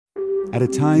At a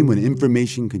time when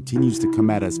information continues to come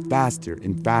at us faster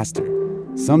and faster,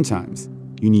 sometimes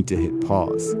you need to hit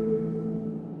pause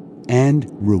and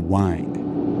rewind.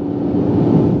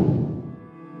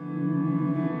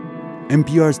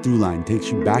 NPR's Throughline takes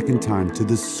you back in time to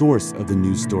the source of the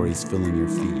news stories filling your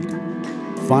feed.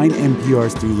 Find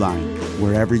NPR's Throughline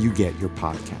wherever you get your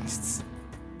podcasts.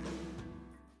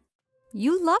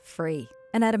 You love free,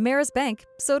 and at Ameris Bank,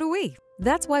 so do we.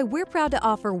 That's why we're proud to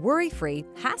offer worry-free,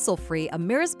 hassle-free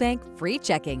Ameris Bank free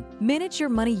checking. Manage your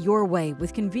money your way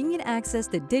with convenient access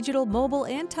to digital, mobile,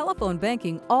 and telephone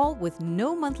banking, all with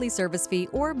no monthly service fee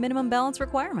or minimum balance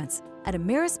requirements. At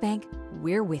Ameris Bank,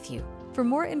 we're with you. For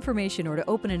more information or to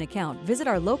open an account, visit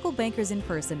our local bankers in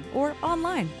person or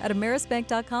online at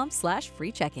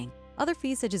amerisbank.com/free checking. Other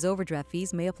fees such as overdraft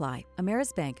fees may apply.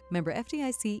 Ameris Bank, member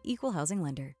FDIC, equal housing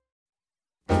lender.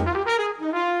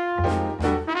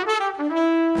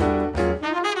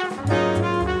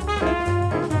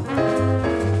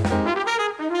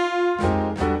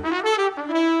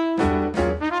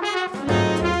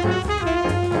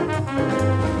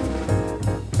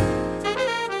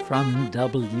 From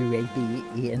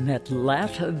WABE in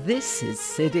Atlanta, this is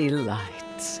City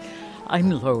Lights. I'm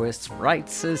Lois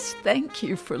Reitzes. Thank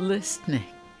you for listening.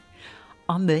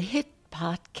 On the hit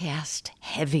podcast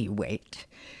Heavyweight,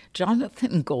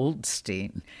 Jonathan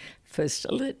Goldstein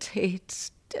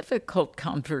facilitates difficult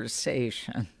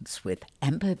conversations with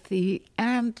empathy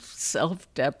and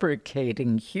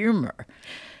self-deprecating humor.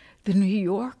 The New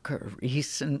Yorker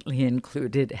recently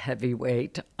included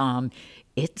Heavyweight on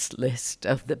its list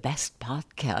of the best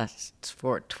podcasts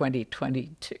for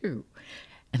 2022.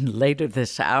 And later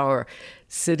this hour,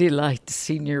 City Lights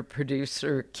senior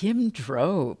producer Kim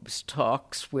Drobes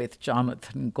talks with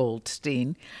Jonathan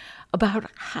Goldstein about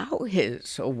how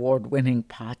his award-winning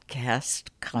podcast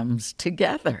comes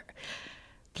together.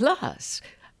 Plus,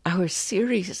 our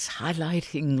series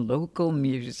highlighting local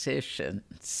musicians.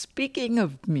 Speaking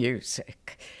of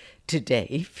music,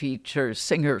 today features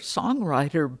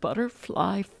singer-songwriter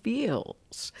Butterfly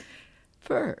Fields.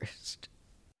 First,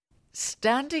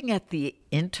 standing at the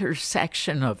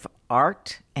intersection of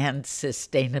art and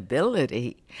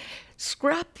sustainability,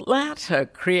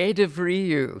 Scraplanta Creative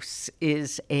Reuse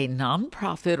is a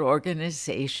nonprofit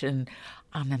organization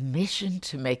on a mission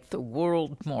to make the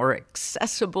world more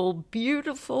accessible,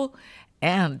 beautiful,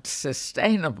 and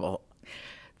sustainable.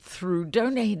 Through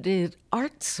donated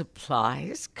art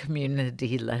supplies,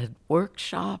 community-led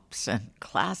workshops, and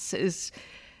classes,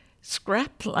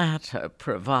 Scraplanta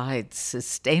provides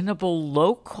sustainable,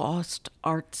 low-cost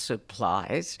art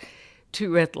supplies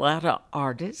to Atlanta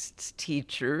artists,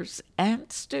 teachers,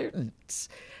 and students.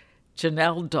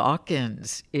 Janelle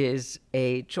Dawkins is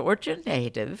a Georgia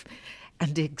native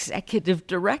and executive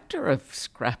director of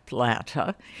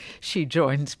Scraplanta. She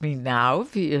joins me now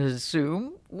via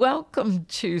Zoom. Welcome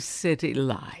to City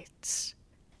Lights.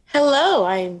 Hello,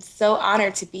 I'm so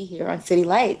honored to be here on City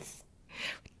Lights.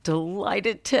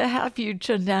 Delighted to have you,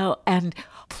 Janelle. And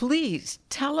please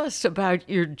tell us about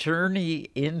your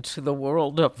journey into the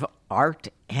world of art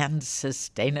and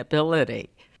sustainability.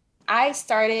 I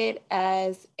started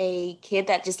as a kid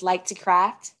that just liked to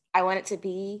craft. I wanted to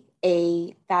be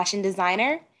a fashion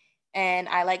designer, and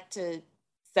I like to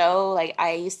sew.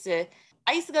 I used to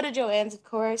go to Joann's, of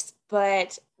course,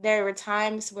 but there were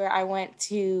times where I went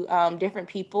to different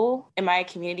people in my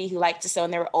community who liked to sew,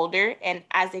 and they were older. And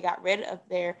as they got rid of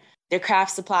their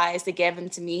craft supplies, they gave them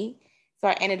to me. So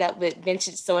I ended up with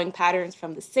vintage sewing patterns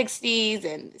from the 60s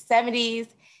and the 70s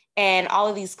and all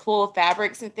of these cool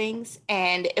fabrics and things.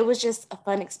 And it was just a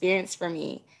fun experience for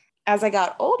me. As I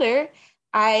got older,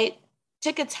 I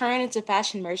took a turn into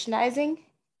fashion merchandising,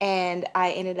 and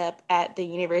I ended up at the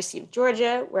University of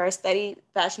Georgia, where I studied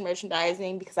fashion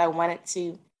merchandising because I wanted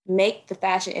to make the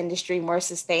fashion industry more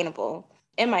sustainable.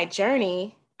 In my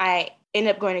journey, I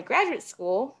ended up going to graduate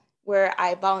school, where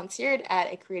I volunteered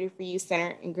at a Creative Reuse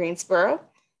Center in Greensboro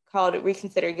called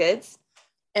Reconsider Goods.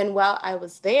 And while I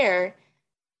was there,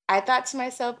 I thought to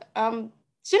myself,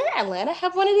 shouldn't Atlanta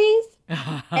have one of these?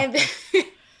 And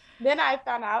then I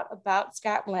found out about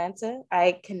Scraplanta.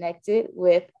 I connected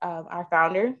with our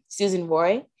founder, Susan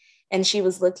Roy, and she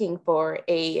was looking for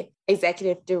a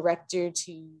executive director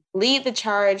to lead the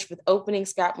charge with opening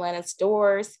Scraplanta's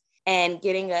doors and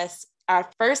getting us our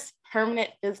first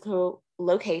permanent physical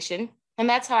location. And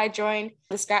that's how I joined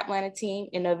the Scraplanta team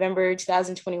in November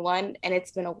 2021, and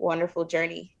it's been a wonderful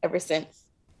journey ever since.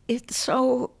 It's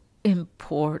so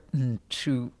important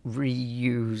to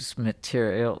reuse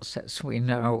materials. As we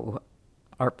know,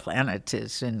 our planet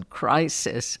is in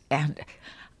crisis, and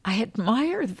I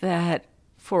admire that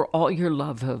for all your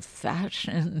love of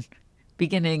fashion,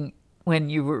 beginning when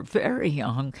you were very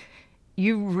young,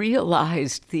 you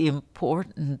realized the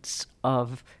importance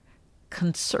of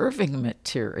conserving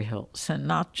materials and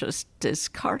not just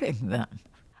discarding them.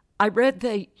 I read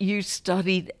that you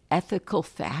studied ethical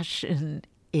fashion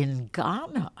in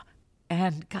Ghana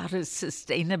and got a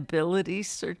sustainability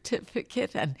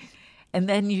certificate, and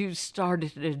then you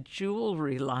started a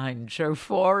jewelry line,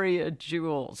 Jophoria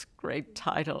Jewels. Great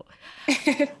title.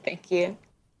 Thank you.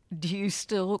 Do you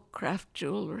still craft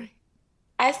jewelry?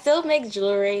 I still make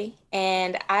jewelry,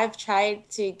 and I've tried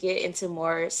to get into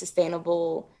more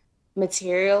sustainable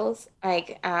materials.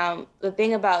 The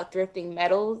thing about thrifting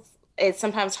metals, it's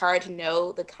sometimes hard to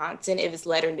know the content if it's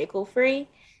lead or nickel free.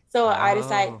 So I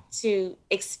decided Oh. to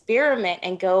experiment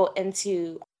and go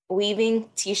into weaving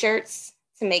t-shirts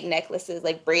to make necklaces,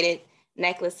 like braided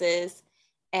necklaces.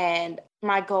 And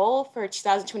my goal for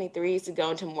 2023 is to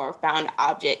go into more found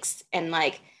objects and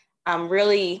I'm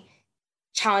really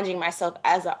challenging myself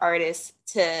as an artist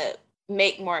to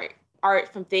make more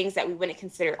art from things that we wouldn't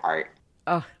consider art.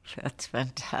 Oh, that's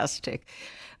fantastic.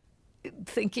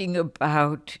 Thinking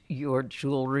about your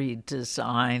jewelry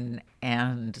design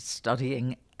and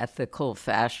studying ethical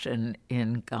fashion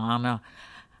in Ghana,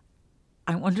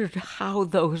 I wondered how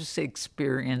those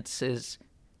experiences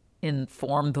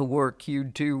inform the work you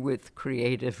do with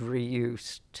creative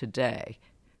reuse today.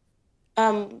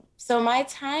 So my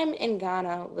time in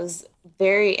Ghana was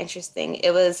very interesting.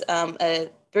 It was a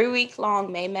 3 week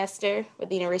long Maymester with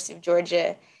the University of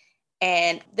Georgia.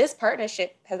 And this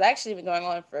partnership has actually been going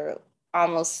on for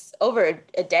almost over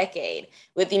a decade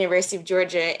with the University of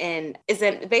Georgia, and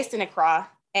based in Accra.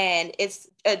 And it's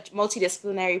a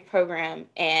multidisciplinary program.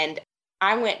 And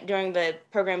I went during the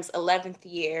program's 11th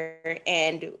year,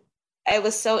 and it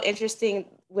was so interesting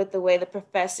with the way the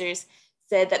professors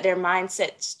said that their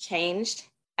mindsets changed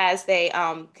as they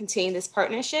continued this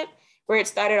partnership, where it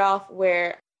started off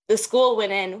where the school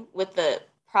went in with the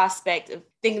prospect of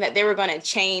thinking that they were going to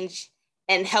change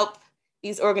and help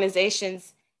these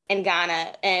organizations in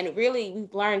Ghana. And really,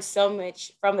 we've learned so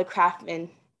much from the craftsmen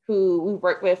who we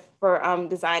work with for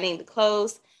designing the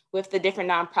clothes, with the different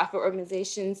nonprofit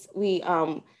organizations we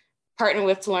partner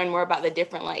with to learn more about the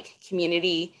different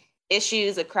community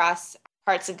issues across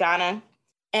parts of Ghana.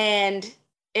 And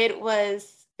it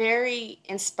was very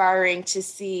inspiring to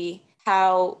see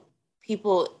how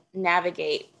people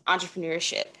navigate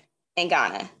entrepreneurship in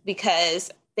Ghana,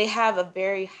 because they have a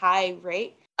very high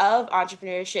rate of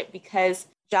entrepreneurship because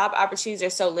job opportunities are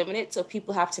so limited. So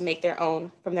people have to make their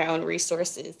own from their own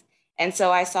resources. And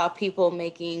so I saw people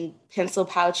making pencil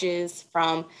pouches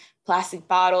from plastic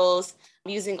bottles,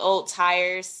 using old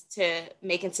tires to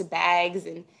make into bags,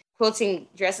 and quilting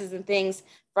dresses and things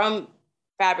from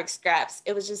fabric scraps.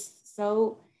 It was just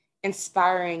so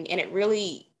inspiring. And it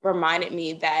really reminded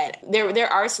me that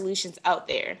there are solutions out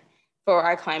there for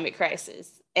our climate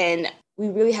crisis. And we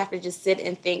really have to just sit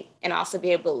and think and also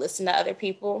be able to listen to other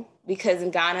people, because in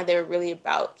Ghana, they're really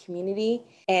about community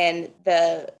and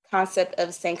the concept of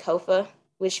Sankofa,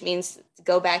 which means to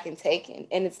go back and take,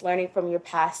 and it's learning from your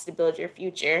past to build your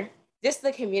future. Just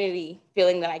the community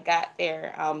feeling that I got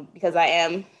there, because I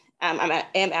am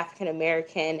African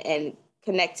American, and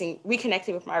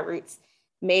reconnecting with my roots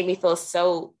made me feel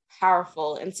so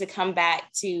powerful. And to come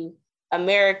back to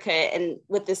America and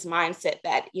with this mindset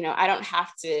that, I don't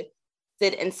have to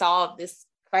sit and solve this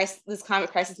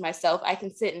climate crisis myself. I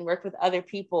can sit and work with other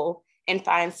people and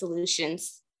find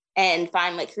solutions, and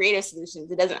find creative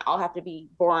solutions. It doesn't all have to be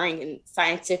boring and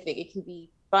scientific. It can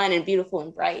be fun and beautiful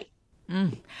and bright.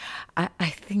 I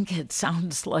think it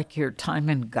sounds like your time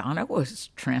in Ghana was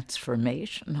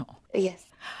transformational. Yes.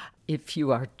 If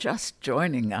you are just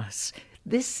joining us,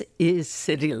 this is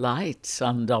City Lights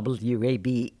on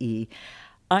WABE.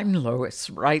 I'm Lois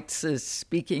Reitzes,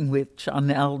 speaking with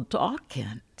Janelle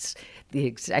Dawkins, the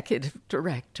Executive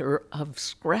Director of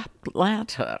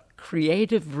Scraplanta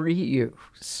Creative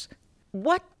Reuse.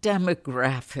 What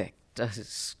demographic does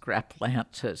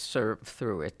Scraplanta serve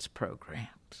through its programs?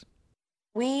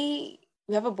 We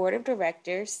have a board of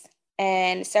directors,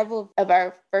 and several of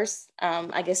our first,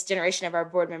 generation of our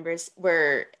board members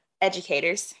were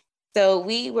educators. So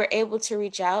we were able to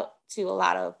reach out to a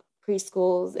lot of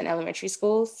preschools and elementary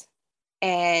schools.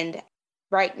 And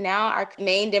right now, our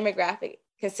main demographic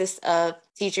consists of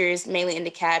teachers mainly in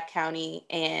DeKalb County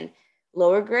and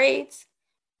lower grades.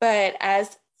 But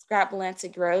as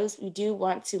Scraplanta grows, we do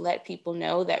want to let people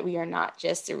know that we are not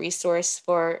just a resource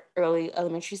for early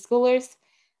elementary schoolers.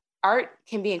 Art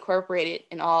can be incorporated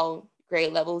in all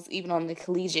grade levels, even on the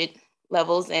collegiate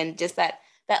levels, and just that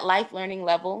life learning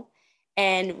level.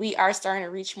 And we are starting to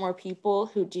reach more people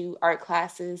who do art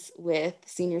classes with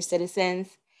senior citizens.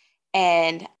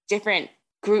 and different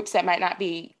groups that might not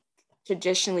be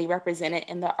traditionally represented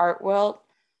in the art world.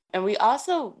 And we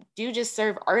also do just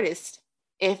serve artists.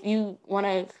 If you want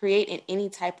to create in any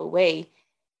type of way,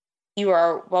 you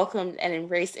are welcomed and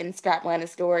embraced in Scrap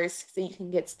Atlanta's doors so you can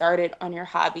get started on your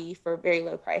hobby for very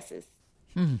low prices.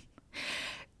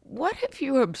 What have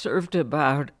you observed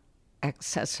about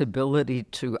accessibility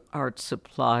to art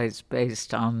supplies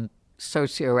based on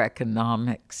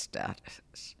socioeconomic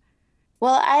status?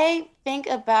 Well, I think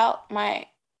about my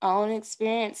own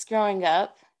experience growing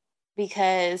up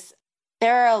because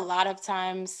there are a lot of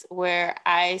times where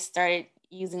I started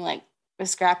using like the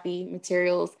scrappy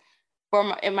materials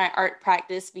in my art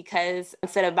practice because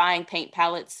instead of buying paint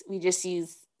palettes, we just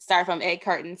use styrofoam egg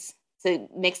cartons to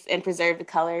mix and preserve the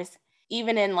colors.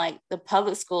 Even in like the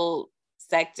public school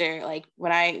sector, like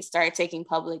when I started taking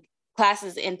public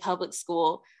classes in public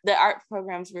school, the art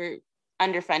programs were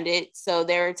underfunded. So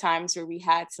there were times where we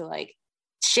had to like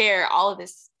share all of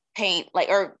this paint, like,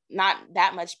 or not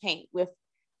that much paint with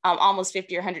almost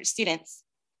 50 or 100 students.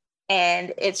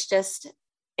 And it's just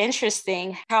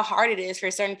interesting how hard it is for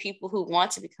certain people who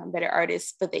want to become better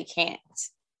artists, but they can't.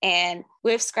 And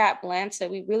with Scrap Atlanta,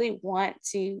 we really want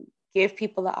to give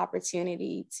people the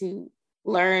opportunity to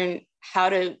learn how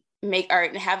to make art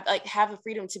and have the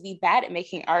freedom to be bad at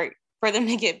making art for them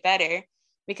to get better.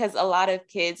 Because a lot of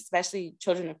kids, especially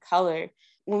children of color,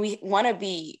 when we want to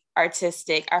be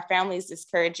artistic, our families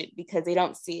discourage it because they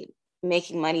don't see it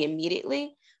making money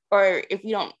immediately. Or if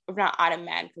we're not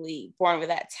automatically born with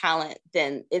that talent,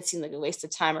 then it seems like a waste of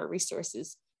time or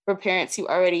resources for parents who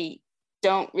already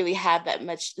don't really have that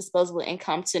much disposable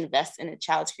income to invest in a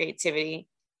child's creativity.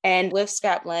 And with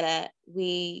Scrap Atlanta,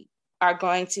 we are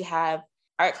going to have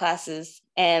art classes,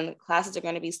 and classes are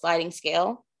going to be sliding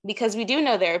scale because we do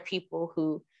know there are people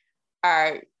who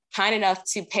are kind enough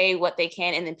to pay what they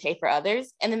can and then pay for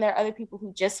others. And then there are other people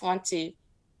who just want to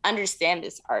understand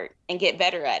this art and get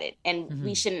better at it. And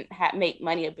we shouldn't make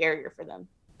money a barrier for them.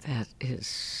 That is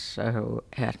so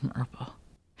admirable.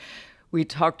 We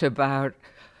talked about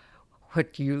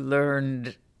what you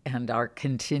learned and are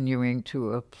continuing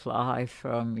to apply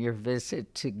from your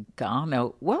visit to Ghana.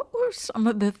 What were some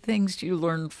of the things you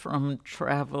learned from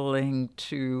traveling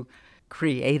to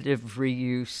creative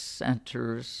reuse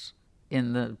centers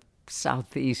in the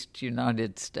Southeast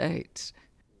United States?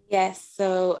 Yes.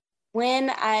 So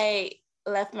when I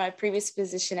left my previous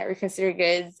position at Reconsider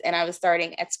Goods and I was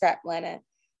starting at Scrap Atlanta,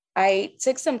 I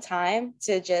took some time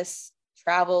to just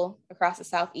travel across the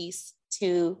Southeast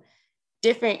to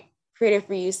different creative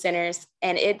reuse centers.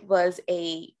 And it was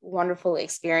a wonderful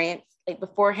experience. Like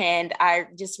beforehand, I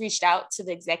just reached out to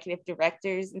the executive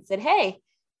directors and said, hey,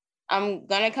 I'm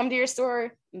going to come to your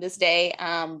store this day.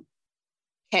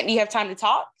 Do you have time to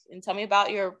talk and tell me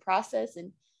about your process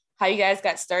and how you guys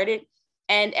got started?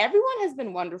 And everyone has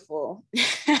been wonderful.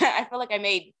 I feel like I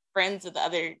made friends with the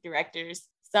other directors.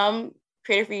 Some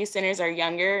creative reuse centers are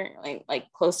younger,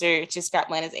 like closer to Scrap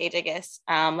Atlanta's age, I guess.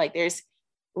 Like there's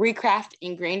Recraft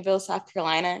in Greenville, South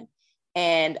Carolina,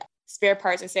 and Spare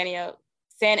Parts in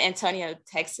San Antonio,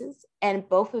 Texas. And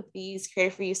both of these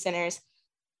creative reuse centers,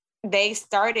 they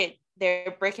started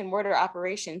their brick and mortar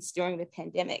operations during the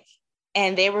pandemic.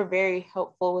 And they were very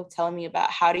helpful with telling me about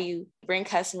how do you bring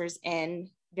customers in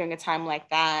during a time like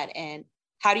that, and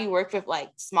how do you work with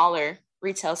like smaller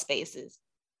retail spaces.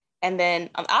 And then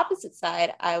on the opposite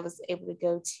side, I was able to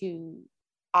go to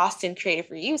Austin Creative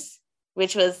Reuse,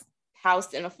 which was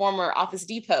housed in a former Office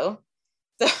Depot.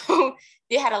 So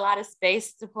they had a lot of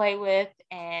space to play with,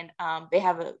 and they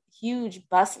have a huge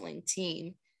bustling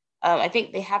team. I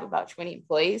think they have about 20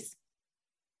 employees.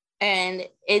 And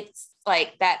it's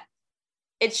like that,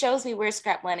 it shows me where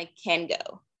Scrap Atlanta can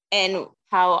go and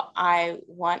how I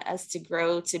want us to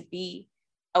grow to be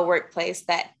a workplace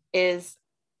that is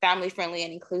family friendly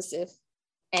and inclusive.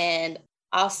 And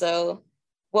also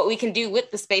what we can do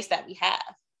with the space that we have.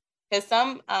 Because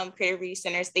some creative reuse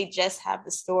centers, they just have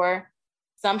the store.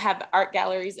 Some have art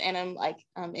galleries in them, like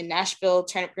in Nashville,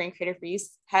 Turnip Green Creative Reuse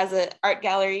has an art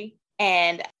gallery.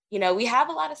 And, you know, we have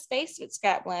a lot of space with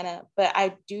Scrap Atlanta, but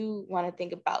I do want to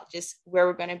think about just where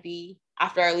we're going to be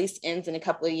after our lease ends in a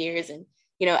couple of years. And,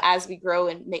 you know, as we grow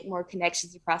and make more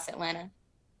connections across Atlanta.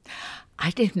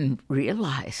 I didn't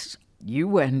realize you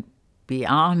went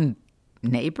beyond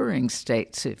neighboring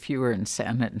states. If you were in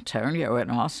San Antonio and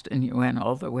Austin, you went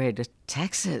all the way to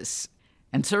Texas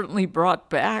and certainly brought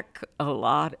back a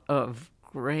lot of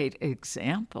great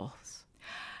examples.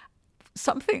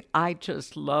 Something I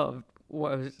just loved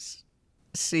was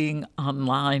seeing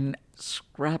online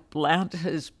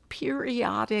Scraplanta's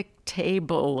periodic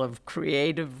table of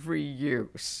creative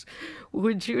reuse.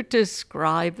 Would you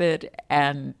describe it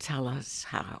and tell us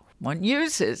how one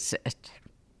uses it?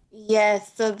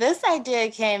 Yes, so this idea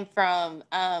came from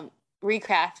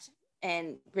Recraft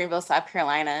in Greenville, South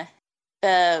Carolina.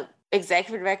 The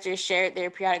executive director shared their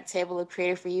periodic table of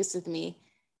creative reuse with me.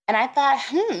 And I thought,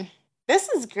 this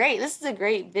is great. This is a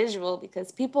great visual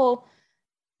because people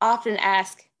often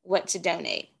ask what to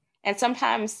donate. And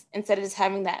sometimes instead of just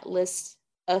having that list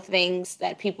of things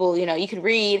that people, you can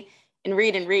read and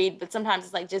read and read, but sometimes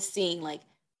it's like just seeing like,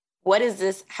 what is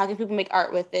this? How can people make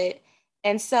art with it?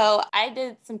 And so I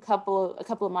did a couple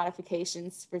of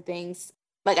modifications for things.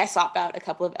 Like I swapped out a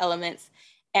couple of elements,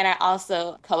 and I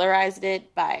also colorized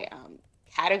it by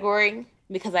category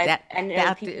because I know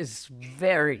that is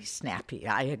very snappy.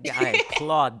 I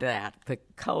applaud that. The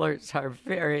colors are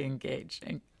very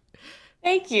engaging.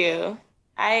 Thank you.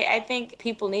 I think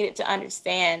people needed to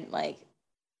understand, like,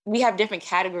 we have different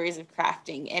categories of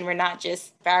crafting, and we're not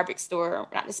just fabric store,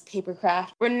 we're not just paper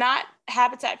craft. We're not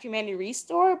Habitat for Humanity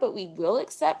Restore, but we will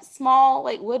accept small,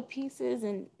 like, wood pieces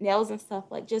and nails and stuff,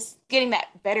 like just getting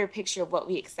that better picture of what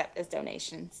we accept as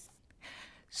donations.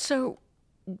 So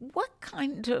what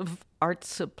kind of art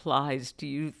supplies do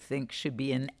you think should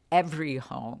be in every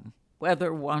home,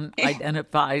 whether one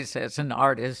identifies as an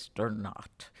artist or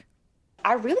not?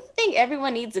 I really think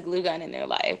everyone needs a glue gun in their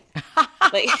life.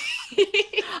 Like,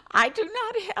 I do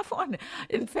not have one.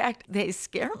 In fact, they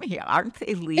scare me. Aren't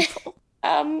they lethal?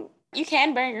 You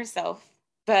can burn yourself,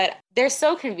 but they're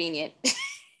so convenient.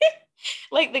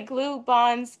 Like the glue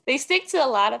bonds, they stick to a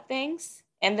lot of things.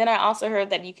 And then I also heard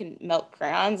that you can melt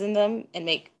crayons in them and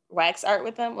make wax art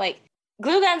with them. Like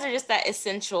glue guns are just that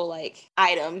essential like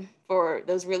item for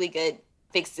those really good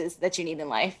fixes that you need in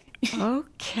life.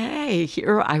 Okay,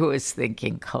 here I was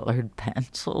thinking colored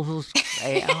pencils,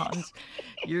 crayons.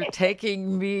 You're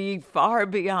taking me far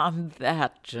beyond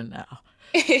that, Janelle.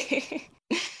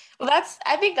 Well,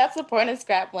 I think that's the point of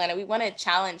Scraplanta. We want to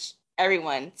challenge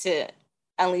everyone to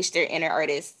unleash their inner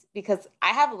artists, because I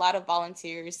have a lot of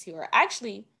volunteers who we're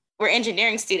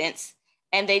engineering students,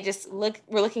 and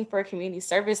we're looking for community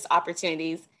service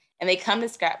opportunities, and they come to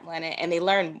Scraplanta and they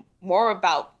learn more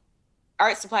about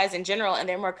art supplies in general, and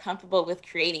they're more comfortable with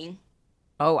creating.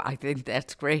 Oh, I think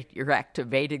that's great. You're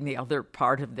activating the other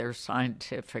part of their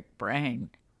scientific brain.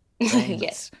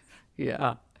 Yes.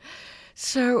 Yeah.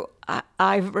 So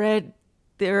I've read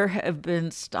there have been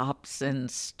stops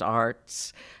and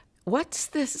starts. What's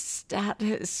the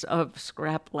status of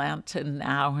Scraplanta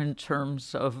now in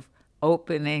terms of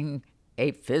opening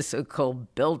a physical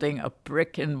building, a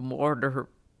brick and mortar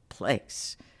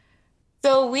place?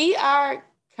 So we are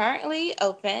currently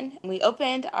open. We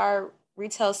opened our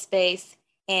retail space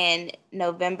in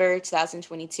November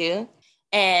 2022.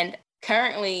 And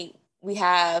currently we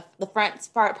have the front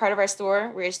part of our store,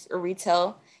 where it's a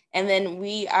retail. And then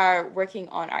we are working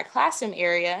on our classroom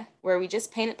area where we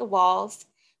just painted the walls.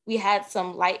 We had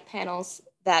some light panels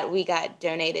that we got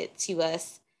donated to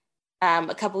us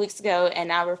a couple weeks ago. And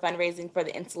now we're fundraising for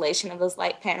the installation of those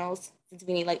light panels, since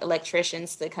we need like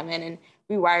electricians to come in and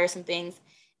rewire some things.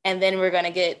 And then we're going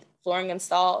to get flooring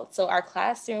installed. So our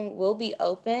classroom will be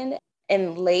open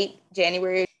in late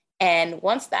January. And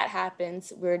once that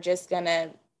happens, we're just going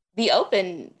to be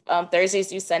open Thursdays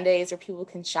through Sundays, where people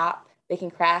can shop, they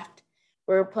can craft.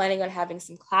 We're planning on having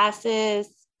some classes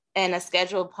and a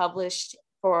schedule published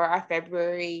for our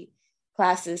February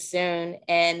classes soon.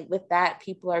 And with that,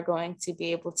 people are going to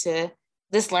be able to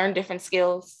just learn different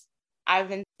skills. I've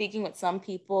been speaking with some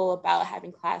people about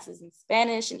having classes in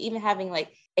Spanish, and even having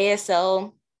like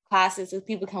ASL classes so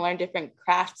people can learn different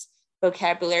crafts,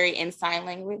 vocabulary, and sign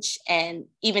language, and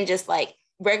even just like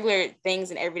regular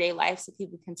things in everyday life so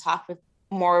people can talk with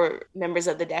more members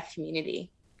of the deaf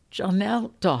community.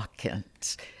 Janelle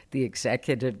Dawkins, the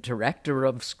executive director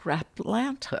of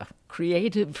Scraplanta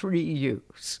Creative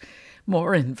Reuse.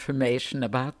 More information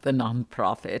about the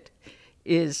nonprofit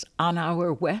is on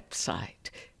our website,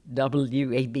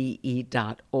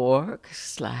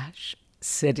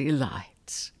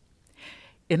 wabe.org/citylights.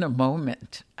 In a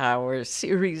moment, our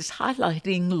series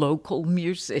highlighting local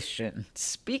musicians.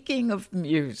 Speaking of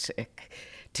music,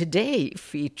 today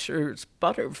features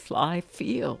Butterfly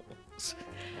Fields.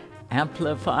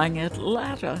 Amplifying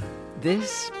Atlanta,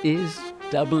 this is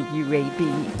WABE.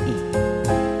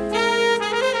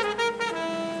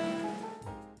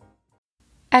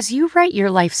 As you write your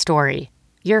life story,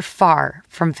 you're far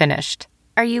from finished.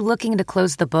 Are you looking to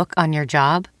close the book on your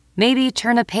job? Maybe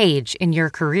turn a page in your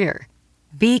career?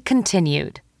 Be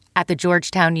continued. at the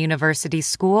Georgetown University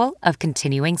School of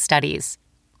Continuing Studies.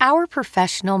 Our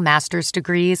professional master's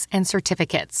degrees and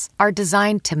certificates are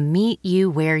designed to meet you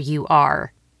where you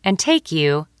are and take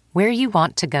you where you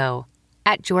want to go.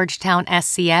 At Georgetown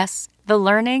SCS, the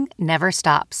learning never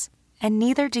stops, and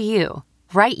neither do you.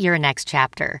 Write your next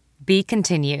chapter. Be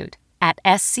continued at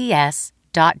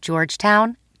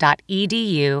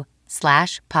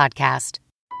scs.georgetown.edu/podcast.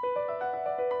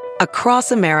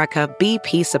 Across America,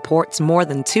 BP supports more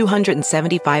than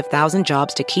 275,000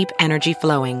 jobs to keep energy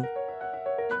flowing.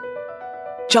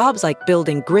 Jobs like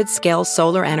building grid-scale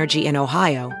solar energy in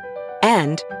Ohio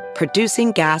and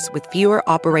producing gas with fewer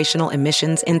operational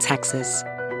emissions in Texas.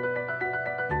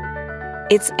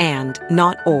 It's and,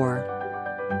 not or.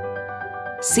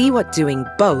 See what doing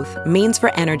both means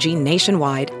for energy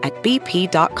nationwide at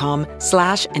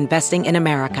bp.com/investing in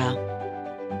America.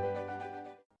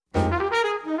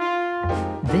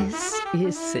 This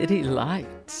is City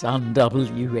Lights on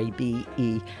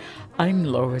WABE. I'm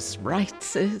Lois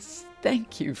Reitzes.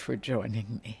 Thank you for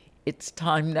joining me. It's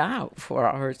time now for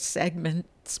our segment,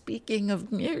 Speaking of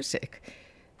Music,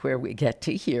 where we get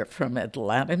to hear from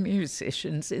Atlanta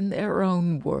musicians in their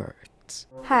own words.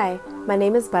 Hi, my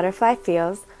name is Butterfly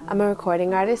Fields. I'm a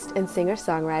recording artist and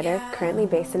singer-songwriter currently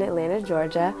based in Atlanta,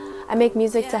 Georgia. I make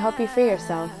music to help you free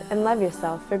yourself and love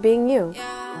yourself for being you.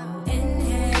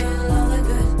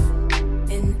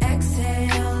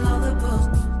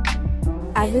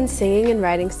 I've been singing and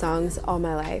writing songs all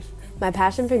my life. My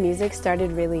passion for music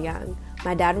started really young.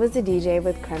 My dad was a DJ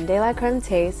with Creme de la Creme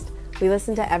taste. We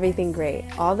listened to everything great,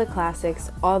 all the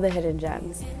classics, all the hidden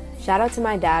gems. Shout out to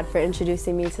my dad for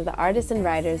introducing me to the artists and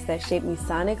writers that shaped me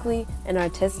sonically and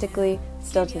artistically,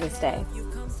 still to this day.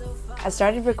 I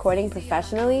started recording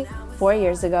professionally 4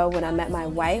 years ago when I met my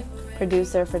wife,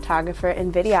 producer, photographer,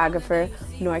 and videographer,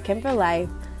 Norkin for life.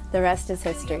 The rest is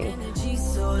history.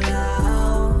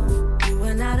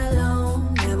 Not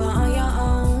alone, never on your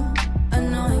own.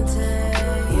 Anointed,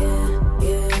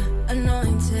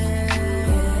 anointed,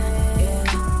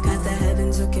 Got the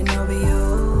heavens looking over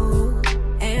you,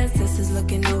 ancestors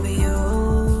looking over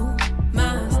you.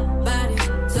 Minds, bodies,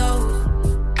 souls,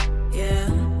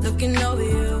 looking over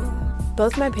you.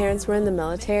 Both my parents were in the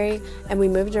military, and we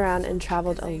moved around and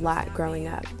traveled a lot growing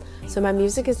up. So my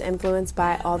music is influenced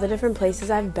by all the different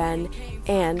places I've been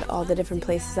and all the different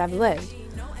places I've lived.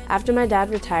 After my dad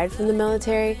retired from the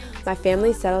military, my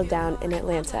family settled down in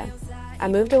Atlanta. I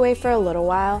moved away for a little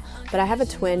while, but I have a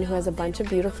twin who has a bunch of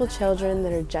beautiful children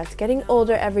that are just getting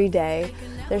older every day.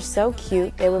 They're so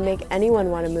cute, they would make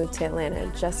anyone want to move to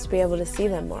Atlanta just to be able to see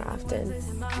them more often.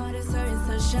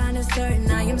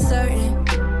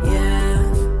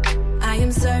 I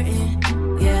am certain,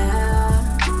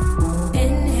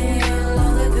 Inhale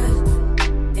all the good,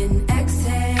 and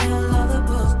exhale all the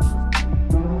bull.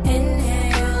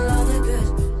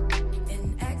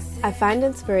 I find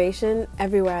inspiration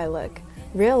everywhere I look.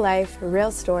 Real life,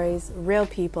 real stories, real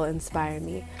people inspire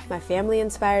me. My family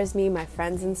inspires me, my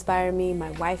friends inspire me, my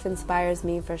wife inspires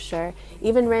me for sure.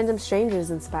 Even random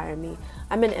strangers inspire me.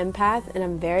 I'm an empath and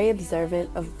I'm very observant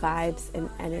of vibes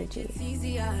and energy. It's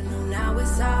easy, I know now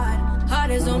it's hard. Heart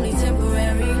is only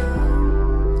temporary.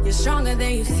 You're stronger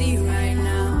than you see right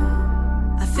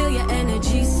now. I feel your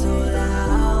energy so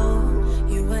loud.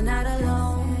 You are not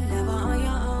alone.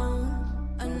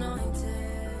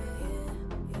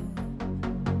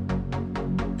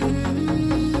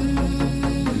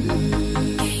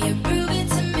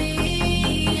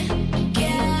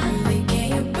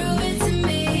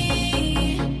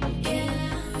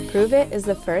 Prove It is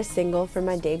the first single from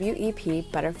my debut EP,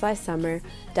 Butterfly Summer.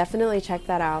 Definitely check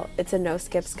that out. It's a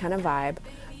no-skips kind of vibe.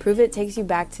 Prove It takes you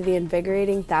back to the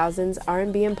invigorating thousands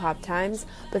R&B and pop times,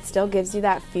 but still gives you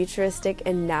that futuristic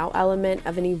and now element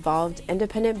of an evolved,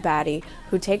 independent baddie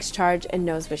who takes charge and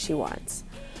knows what she wants.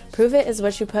 Prove It is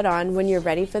what you put on when you're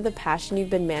ready for the passion you've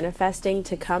been manifesting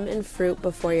to come in fruit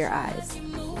before your eyes.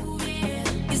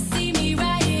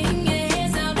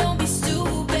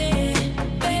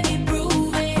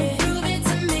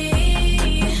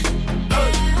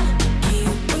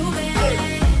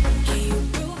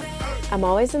 I'm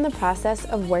always in the process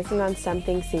of working on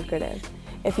something secretive.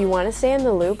 If you want to stay in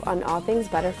the loop on all things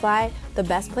Butterfly, the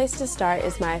best place to start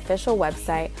is my official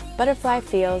website,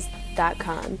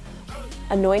 butterflyfeels.com.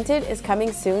 Anointed is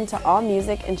coming soon to all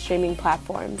music and streaming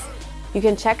platforms. You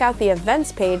can check out the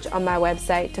events page on my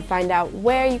website to find out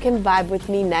where you can vibe with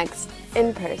me next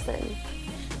in person.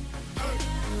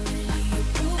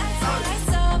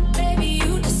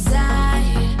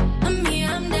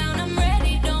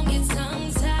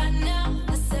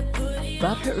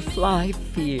 Butterfly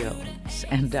Fields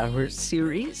and our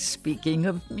series, Speaking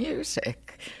of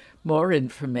Music, More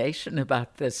information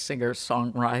about this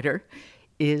singer-songwriter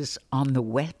is on the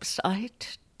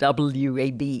website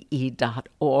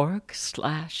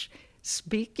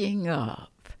wabe.org/speaking of.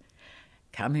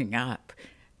 Coming up,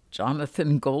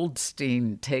 Jonathan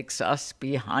Goldstein takes us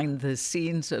behind the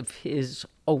scenes of his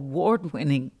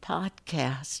award-winning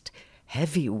podcast,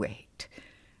 Heavyweight.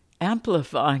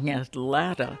 Amplifying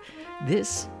Atlanta,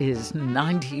 this is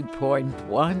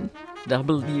 90.1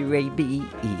 WABE.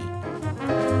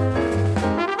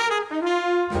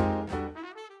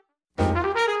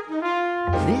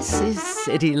 This is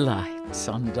City Lights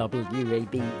on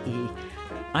WABE.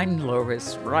 I'm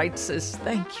Lois Reitzes.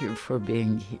 Thank you for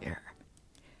being here.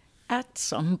 At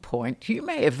some point, you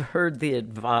may have heard the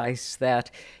advice that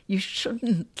you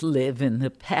shouldn't live in the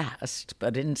past,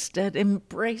 but instead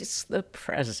embrace the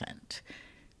present.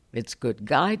 It's good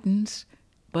guidance,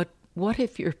 but what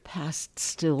if your past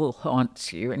still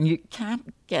haunts you and you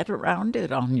can't get around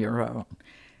it on your own?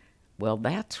 Well,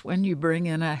 that's when you bring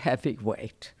in a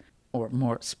heavyweight, or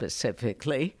more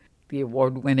specifically, the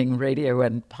award-winning radio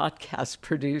and podcast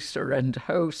producer and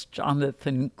host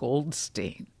Jonathan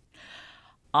Goldstein.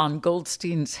 On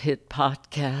Goldstein's hit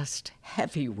podcast,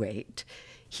 Heavyweight,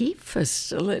 he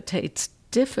facilitates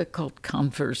difficult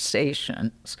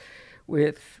conversations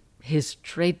with his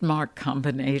trademark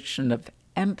combination of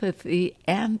empathy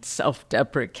and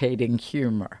self-deprecating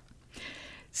humor.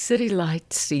 City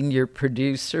Lights senior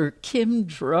producer Kim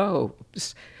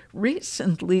Drobes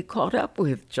recently caught up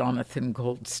with Jonathan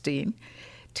Goldstein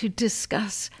to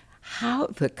discuss how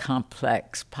the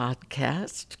complex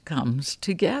podcast comes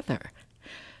together.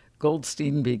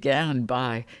 Goldstein began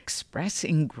by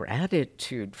expressing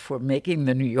gratitude for making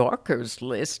the New Yorker's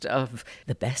list of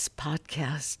the best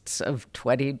podcasts of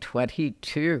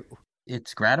 2022.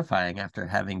 It's gratifying after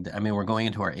we're going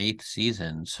into our 8th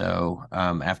season. So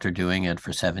after doing it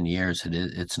for 7 years,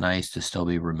 it's nice to still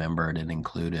be remembered and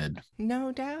included.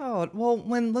 No doubt. Well,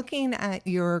 when looking at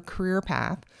your career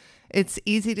path, it's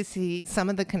easy to see some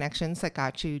of the connections that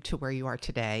got you to where you are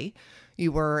today.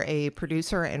 You were a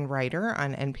producer and writer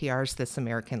on NPR's This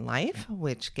American Life,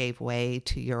 which gave way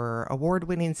to your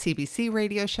award-winning CBC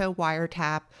radio show,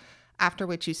 Wiretap, after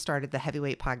which you started the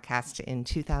Heavyweight podcast in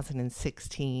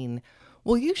 2016.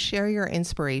 Will you share your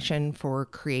inspiration for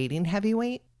creating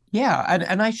Heavyweight? Yeah,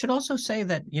 and I should also say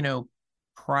that,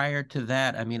 prior to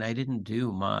that, I didn't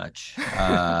do much.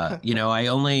 I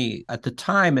only, at the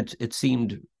time, it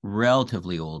seemed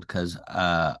relatively old because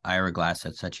Ira Glass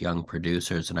had such young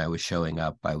producers and I was showing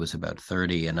up. I was about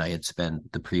 30 and I had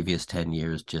spent the previous 10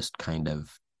 years just kind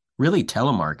of really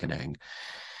telemarketing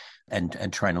and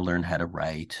trying to learn how to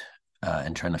write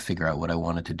and trying to figure out what I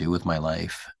wanted to do with my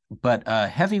life. But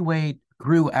Heavyweight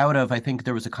grew out of, I think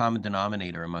there was a common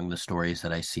denominator among the stories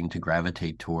that I seemed to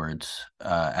gravitate towards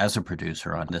as a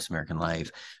producer on This American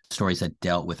Life, stories that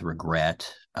dealt with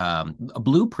regret. A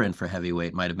blueprint for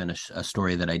Heavyweight might have been a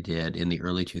story that I did in the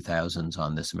early 2000s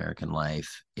on This American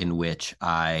Life, in which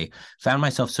I found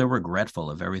myself so regretful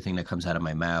of everything that comes out of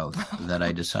my mouth that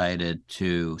I decided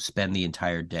to spend the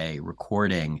entire day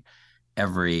recording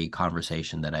every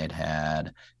conversation that I'd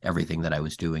had, everything that I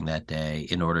was doing that day,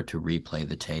 in order to replay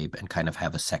the tape and kind of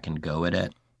have a second go at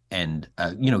it and,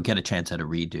 get a chance at a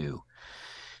redo.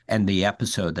 And the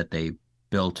episode that they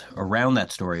built around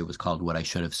that story was called What I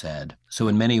Should Have Said. So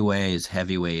in many ways,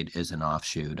 Heavyweight is an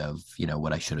offshoot of,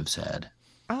 What I Should Have Said.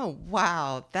 Oh,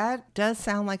 wow. That does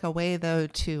sound like a way, though,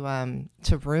 to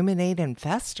ruminate and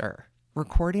fester,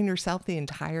 recording yourself the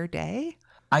entire day.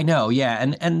 I know,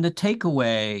 yeah. And the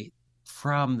takeaway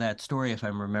from that story, if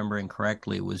I'm remembering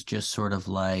correctly, was just sort of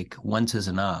like, once is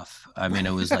enough.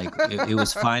 It was like, it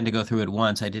was fine to go through it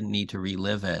once. I didn't need to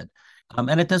relive it.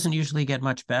 And it doesn't usually get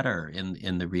much better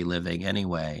in the reliving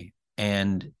anyway.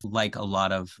 And like a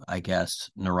lot of, I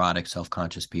guess, neurotic,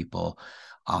 self-conscious people,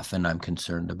 often I'm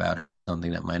concerned about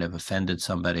something that might have offended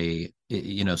somebody,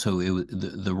 so it was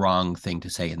the wrong thing to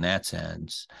say in that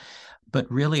sense. But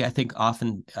really, I think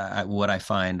often what I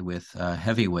find with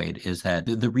Heavyweight is that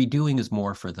the redoing is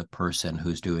more for the person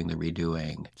who's doing the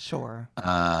redoing. Sure.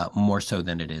 More so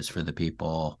than it is for the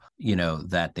people,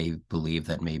 that they believe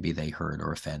that maybe they hurt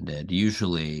or offended.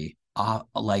 Usually,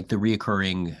 like the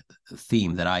reoccurring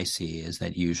theme that I see is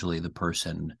that usually the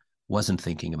person wasn't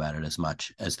thinking about it as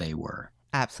much as they were.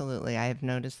 Absolutely. I have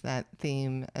noticed that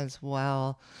theme as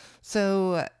well.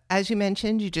 So, as you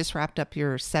mentioned, you just wrapped up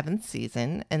your 7th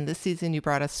season, and this season you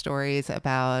brought us stories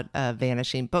about a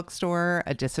vanishing bookstore,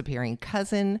 a disappearing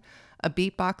cousin, a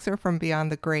beatboxer from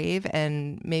beyond the grave,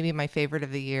 and maybe my favorite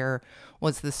of the year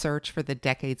was the search for the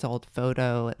decades-old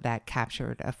photo that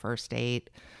captured a first date.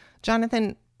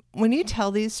 Jonathan, When you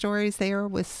tell these stories, they are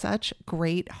with such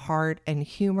great heart and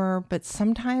humor, but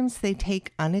sometimes they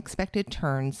take unexpected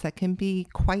turns that can be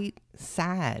quite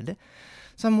sad.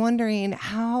 So I'm wondering,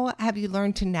 how have you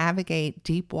learned to navigate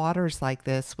deep waters like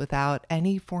this without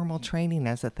any formal training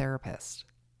as a therapist?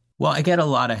 Well, I get a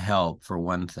lot of help for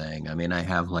one thing. I mean, I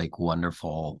have like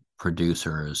wonderful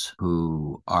producers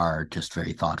who are just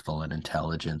very thoughtful and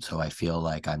intelligent. So I feel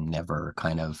like I'm never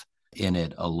kind of in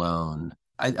it alone.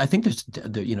 I think there's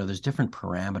different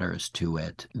parameters to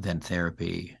it than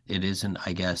therapy. It isn't,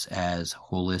 I guess, as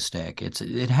holistic.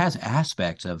 It has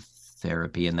aspects of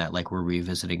therapy in that, like, we're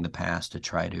revisiting the past to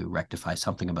try to rectify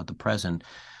something about the present,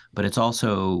 but it's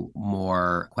also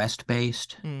more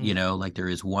quest-based, like there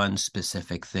is one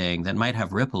specific thing that might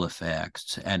have ripple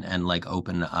effects and like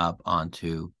open up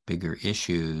onto bigger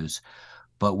issues,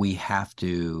 but we have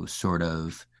to sort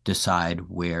of decide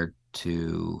where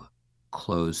to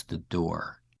close the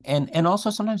door. And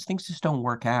also sometimes things just don't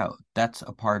work out. That's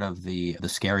a part of the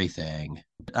scary thing.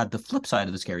 The flip side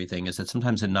of the scary thing is that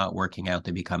sometimes in not working out,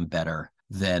 they become better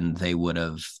than they would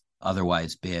have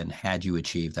otherwise been had you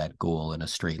achieved that goal in a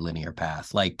straight linear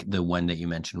path. Like the one that you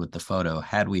mentioned with the photo,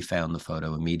 had we found the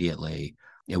photo immediately,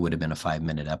 it would have been a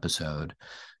 5-minute episode.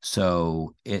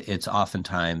 So it's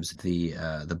oftentimes the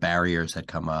barriers that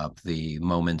come up, the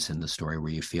moments in the story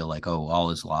where you feel like, oh,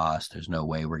 all is lost, there's no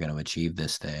way we're going to achieve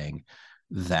this thing,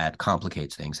 that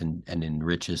complicates things and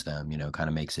enriches them, kind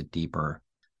of makes it deeper.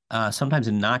 Sometimes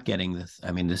in not getting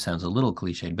this sounds a little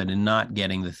cliched, but in not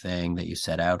getting the thing that you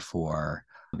set out for,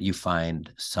 you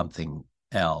find something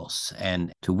else.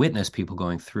 And to witness people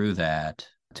going through that,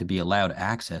 to be allowed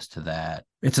access to that,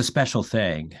 it's a special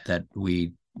thing that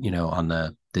we, on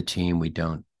the team, we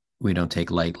don't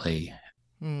take lightly.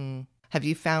 Have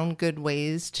you found good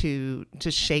ways to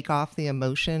shake off the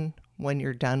emotion when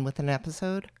you're done with an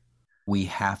episode? We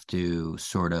have to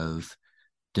sort of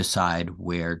decide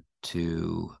where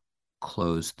to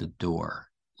close the door.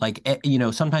 Like,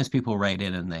 sometimes people write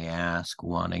in and they ask,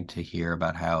 wanting to hear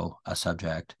about how a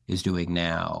subject is doing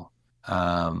now.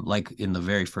 Like in the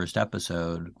very first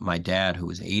episode, my dad, who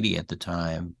was 80 at the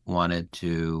time, wanted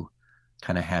to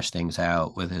kind of hash things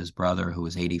out with his brother, who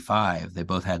was 85. They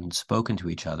both hadn't spoken to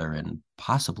each other in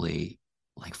possibly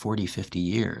like 40, 50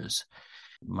 years.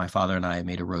 My father and I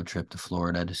made a road trip to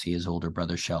Florida to see his older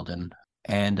brother, Sheldon.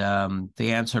 And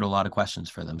they answered a lot of questions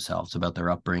for themselves about their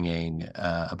upbringing,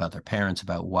 about their parents,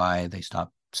 about why they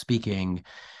stopped speaking.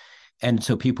 And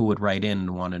so people would write in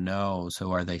and want to know,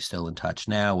 so are they still in touch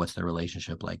now? What's their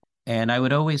relationship like? And I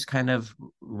would always kind of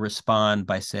respond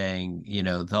by saying,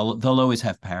 they'll always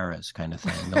have Paris kind of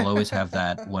thing. They'll always have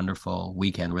that wonderful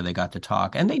weekend where they got to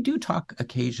talk. And they do talk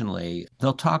occasionally.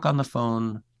 They'll talk on the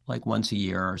phone like once a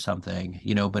year or something,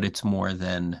 but it's more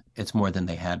than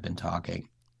they had been talking.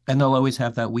 And they'll always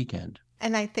have that weekend.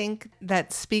 And I think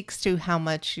that speaks to how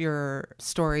much your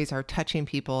stories are touching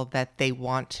people, that they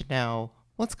want to know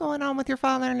what's going on with your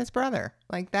father and his brother.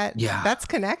 Like that, that's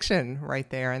connection right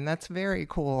there. And that's very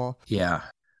cool. Yeah.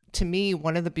 To me,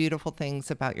 one of the beautiful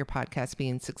things about your podcast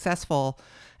being successful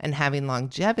and having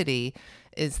longevity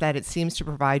is that it seems to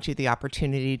provide you the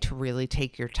opportunity to really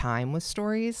take your time with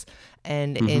stories.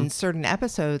 And in certain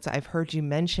episodes, I've heard you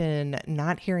mention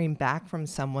not hearing back from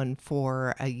someone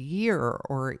for a year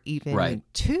or even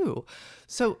 2.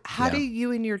 So how do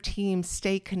you and your team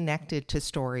stay connected to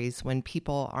stories when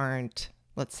people aren't,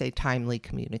 let's say, timely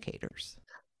communicators?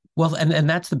 Well, and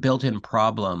that's the built-in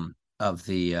problem of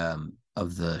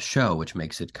the show, which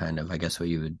makes it kind of, I guess, what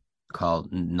you would call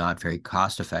not very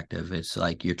cost effective. It's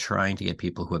like you're trying to get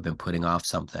people who have been putting off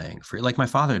something for, like my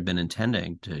father had been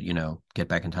intending to, get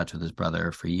back in touch with his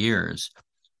brother for years,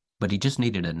 but he just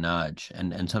needed a nudge.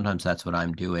 And sometimes that's what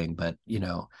I'm doing. But,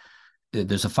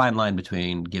 there's a fine line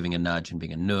between giving a nudge and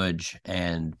being a nudge,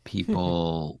 and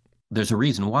people, there's a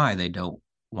reason why they don't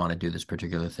want to do this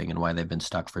particular thing and why they've been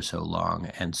stuck for so long.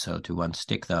 And so to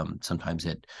unstick them, sometimes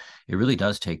it really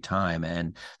does take time.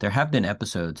 And there have been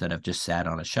episodes that have just sat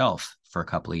on a shelf for a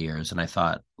couple of years. And I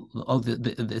thought,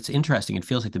 it's interesting. It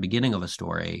feels like the beginning of a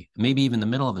story, maybe even the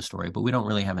middle of a story, but we don't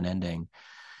really have an ending.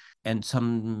 And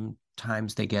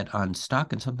sometimes they get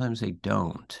unstuck and sometimes they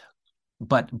don't.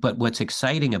 But what's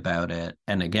exciting about it,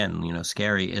 and again,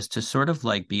 scary, is to sort of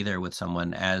like be there with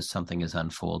someone as something is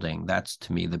unfolding. That's,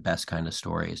 to me, the best kind of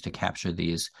story, is to capture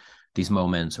these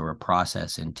moments or a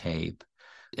process in tape.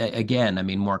 Again,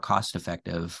 more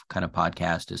cost-effective kind of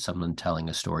podcast is someone telling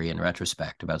a story in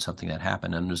retrospect about something that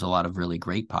happened. And there's a lot of really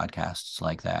great podcasts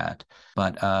like that.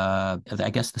 But I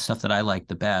guess the stuff that I like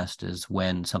the best is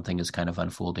when something is kind of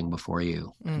unfolding before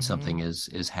you and something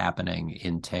is happening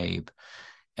in tape.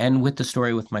 And with the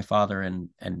story with my father and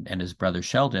his brother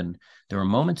Sheldon, there were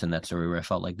moments in that story where I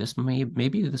felt like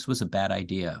maybe this was a bad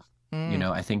idea.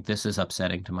 I think this is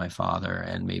upsetting to my father,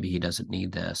 and maybe he doesn't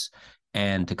need this.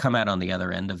 And to come out on the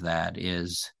other end of that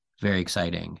is very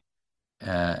exciting.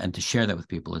 And to share that with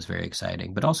people is very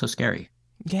exciting, but also scary.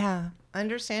 Yeah,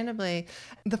 understandably.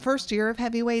 The first year of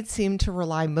Heavyweight seemed to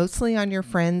rely mostly on your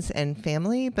friends and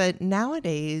family, but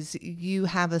nowadays you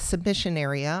have a submission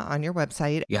area on your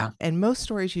website. Yeah. And most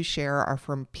stories you share are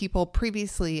from people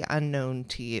previously unknown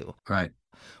to you. Right.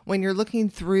 When you're looking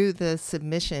through the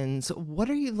submissions, what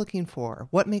are you looking for?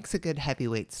 What makes a good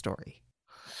Heavyweight story?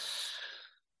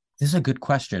 This is a good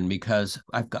question because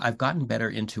I've gotten better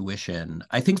intuition.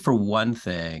 I think for one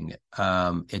thing,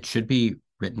 it should be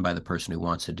written by the person who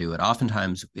wants to do it.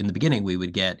 Oftentimes in the beginning, we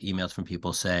would get emails from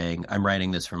people saying, I'm writing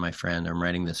this for my friend, I'm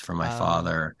writing this for my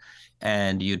father.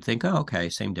 And you'd think, oh, okay,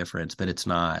 same difference, but it's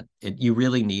not. You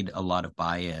really need a lot of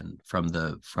buy-in from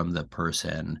the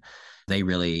person. They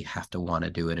really have to want to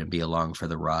do it and be along for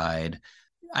the ride.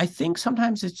 I think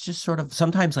sometimes it's just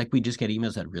sometimes like we just get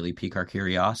emails that really pique our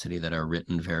curiosity, that are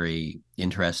written very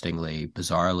interestingly,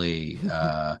 bizarrely.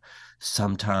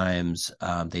 Sometimes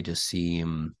they just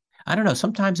seem, I don't know,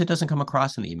 sometimes it doesn't come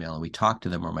across in the email and we talk to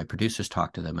them or my producers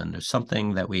talk to them and there's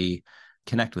something that we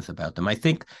connect with about them. I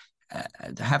think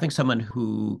having someone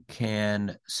who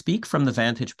can speak from the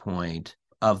vantage point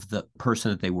of the person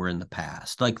that they were in the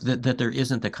past, like that there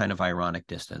isn't the kind of ironic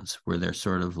distance where they're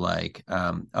sort of like,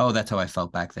 oh, that's how I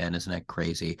felt back then. Isn't that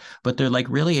crazy? But they're like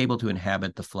really able to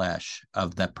inhabit the flesh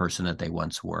of that person that they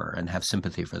once were and have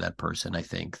sympathy for that person. I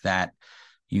think that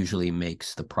usually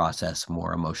makes the process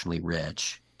more emotionally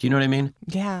rich. Do you know what I mean?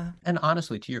 Yeah. And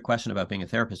honestly, to your question about being a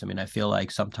therapist, I mean, I feel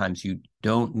like sometimes you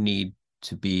don't need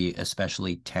to be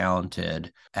especially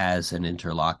talented as an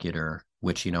interlocutor,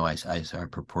 which, I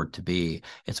purport to be.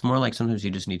 It's more like sometimes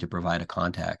you just need to provide a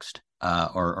context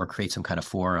or create some kind of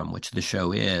forum, which the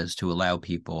show is, to allow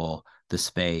people the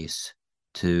space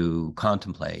to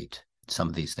contemplate some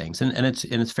of these things. And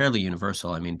it's fairly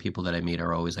universal. I mean, people that I meet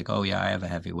are always like, oh yeah, I have a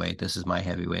heavyweight. This is my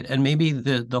heavyweight. And maybe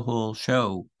the whole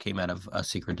show came out of a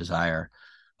secret desire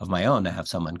of my own to have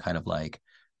someone kind of like,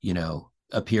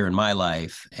 appear in my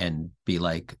life and be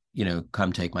like,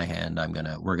 come take my hand.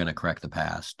 We're going to correct the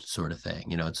past sort of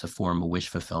thing. It's a form of wish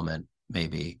fulfillment,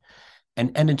 maybe.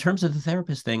 And in terms of the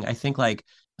therapist thing, I think like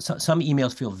some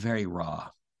emails feel very raw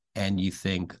and you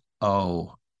think,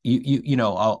 oh,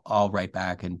 I'll write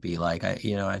back and be like,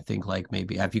 I think like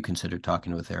maybe have you considered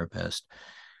talking to a therapist?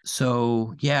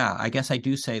 So yeah, I guess I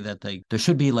do say that there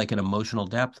should be like an emotional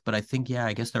depth, but I think, yeah,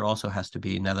 I guess there also has to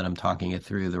be, now that I'm talking it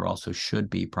through, there also should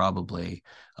be probably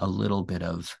a little bit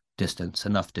of distance,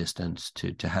 enough distance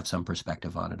to have some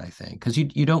perspective on it, I think. Because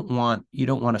you don't want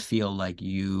to feel like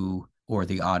you or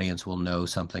the audience will know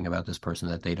something about this person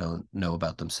that they don't know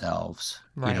about themselves.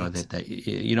 Right. That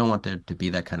you don't want there to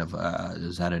be that kind of,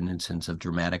 is that an instance of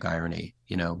dramatic irony,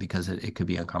 because it could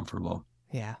be uncomfortable.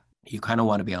 Yeah. You kind of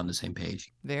want to be on the same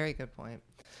page. Very good point.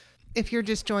 If you're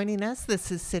just joining us,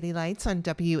 this is City Lights on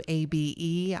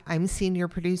WABE. I'm senior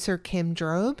producer Kim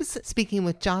Drobes, speaking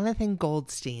with Jonathan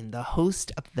Goldstein, the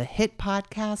host of the hit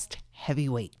podcast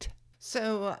Heavyweight.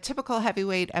 So typical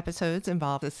Heavyweight episodes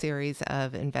involve a series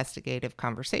of investigative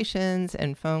conversations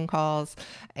and phone calls.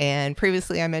 And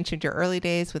previously I mentioned your early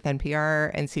days with NPR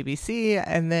and CBC,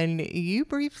 and then you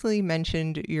briefly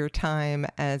mentioned your time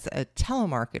as a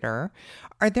telemarketer.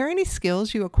 Are there any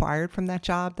skills you acquired from that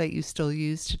job that you still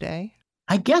use today?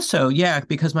 I guess so, yeah,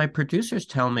 because my producers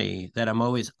tell me that I'm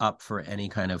always up for any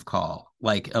kind of call.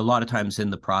 Like a lot of times in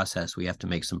the process, we have to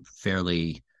make some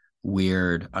fairly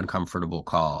weird, uncomfortable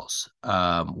calls.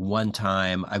 One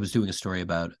time I was doing a story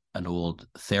about an old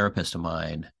therapist of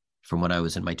mine from when I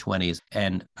was in my 20s,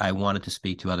 and I wanted to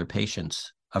speak to other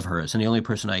patients of hers. And the only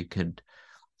person I could,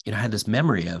 I had this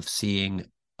memory of seeing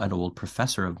an old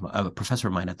professor of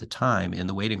mine at the time in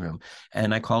the waiting room.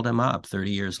 And I called him up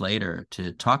 30 years later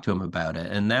to talk to him about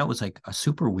it. And that was like a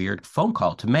super weird phone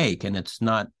call to make. And it's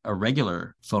not a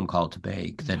regular phone call to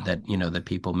make that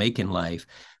people make in life.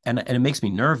 And it makes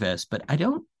me nervous, but I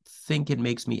don't think it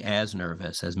makes me as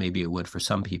nervous as maybe it would for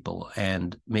some people.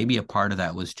 And maybe a part of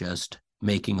that was just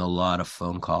making a lot of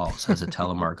phone calls as a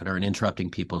telemarketer and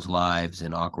interrupting people's lives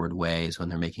in awkward ways when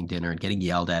they're making dinner and getting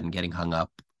yelled at and getting hung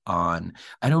up on.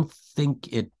 I don't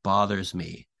think it bothers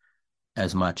me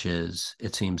as much as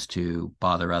it seems to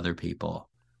bother other people.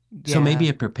 Yeah. So maybe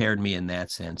it prepared me in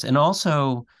that sense. And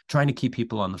also trying to keep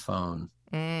people on the phone.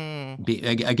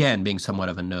 Being somewhat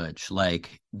of a nudge,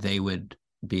 like they would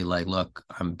be like, look,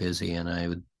 I'm busy, and I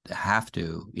would have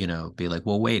to, be like,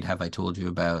 well, wait, have I told you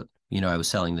about, I was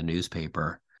selling the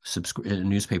newspaper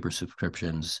newspaper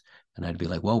subscriptions, and I'd be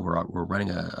like, well, we're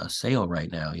running a sale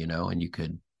right now, and you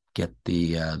could get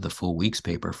the full week's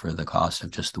paper for the cost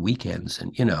of just the weekends.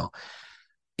 And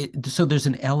so there's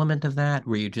an element of that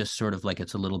where you just sort of like,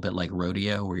 it's a little bit like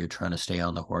rodeo, where you're trying to stay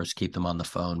on the horse, keep them on the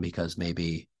phone, because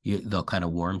maybe they'll kind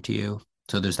of warm to you.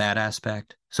 So there's that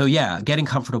aspect. So yeah, getting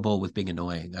comfortable with being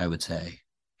annoying, I would say,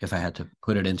 if I had to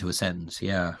put it into a sentence.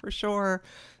 Yeah. For sure.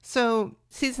 So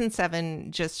season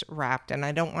 7 just wrapped, and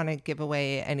I don't want to give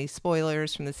away any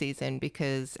spoilers from the season,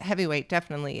 because Heavyweight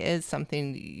definitely is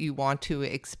something you want to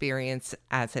experience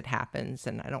as it happens.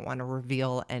 And I don't want to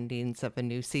reveal endings of a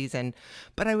new season,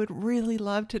 but I would really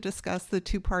love to discuss the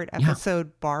 2-part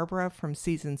episode, Barbara, from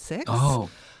season 6.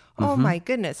 Oh my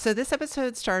goodness. So this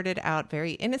episode started out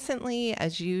very innocently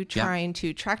as you trying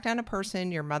to track down a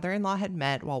person your mother-in-law had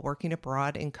met while working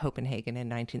abroad in Copenhagen in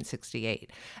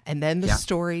 1968. And then the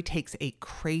story takes a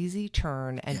crazy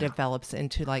turn and develops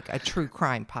into like a true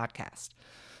crime podcast.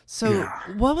 So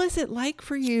what was it like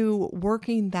for you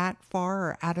working that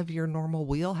far out of your normal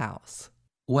wheelhouse?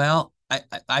 Well,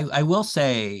 I will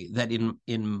say that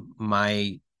in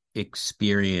my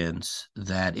experience,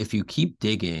 that if you keep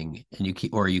digging and you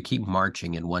keep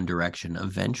marching in one direction,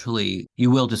 eventually you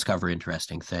will discover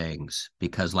interesting things,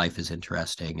 because life is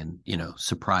interesting and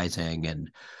surprising,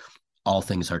 and all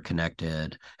things are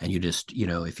connected. And you just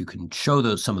if you can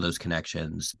show some of those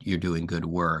connections, you're doing good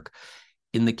work.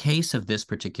 In the case of this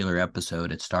particular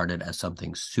episode, it started as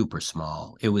something super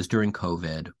small. It was during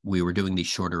COVID. We were doing these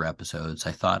shorter episodes.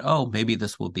 I thought, oh, maybe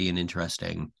this will be an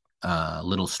interesting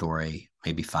little story,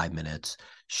 maybe 5 minutes.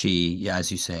 She,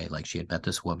 as you say, like, she had met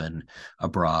this woman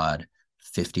abroad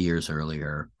 50 years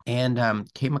earlier, and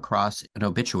came across an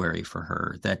obituary for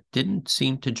her that didn't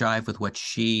seem to jive with what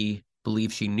she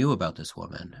believed she knew about this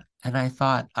woman. And I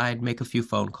thought I'd make a few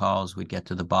phone calls. We'd get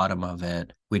to the bottom of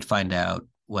it. We'd find out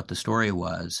what the story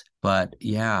was. But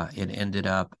yeah, it ended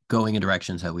up going in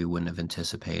directions that we wouldn't have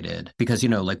anticipated, because,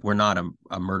 we're not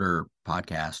a murder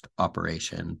podcast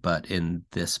operation, but in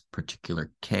this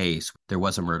particular case, there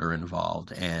was a murder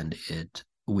involved, and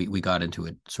we got into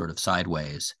it sort of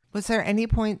sideways. Was there any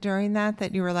point during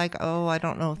that you were like, oh, I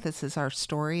don't know if this is our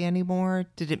story anymore?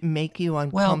 Did it make you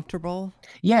uncomfortable?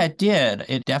 Well, yeah, it did.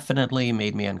 It definitely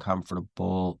made me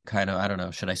uncomfortable. Kind of, I don't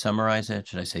know. Should I summarize it?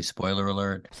 Should I say spoiler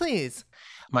alert? Please.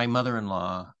 My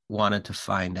mother-in-law wanted to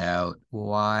find out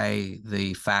why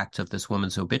the facts of this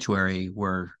woman's obituary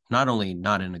were not only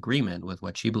not in agreement with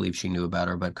what she believed she knew about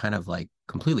her, but kind of like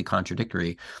completely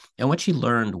contradictory. And what she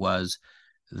learned was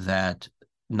that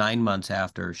 9 months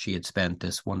after she had spent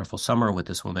this wonderful summer with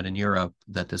this woman in Europe,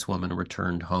 that this woman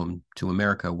returned home to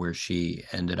America, where she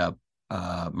ended up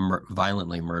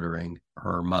violently murdering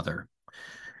her mother.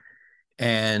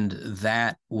 And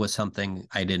that was something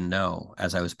I didn't know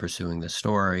as I was pursuing this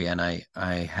story. And I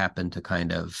happened to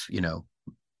kind of,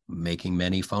 making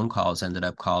many phone calls, ended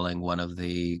up calling one of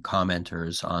the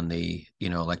commenters on the,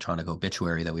 electronic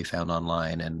obituary that we found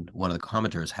online. And one of the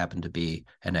commenters happened to be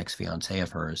an ex-fiance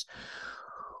of hers,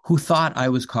 who thought I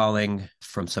was calling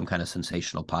from some kind of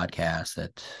sensational podcast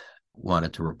that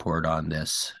wanted to report on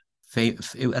this.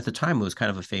 At the time, it was kind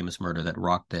of a famous murder that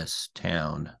rocked this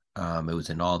town. It was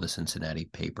in all the Cincinnati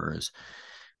papers.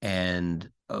 And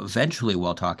eventually,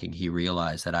 while talking, he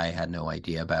realized that I had no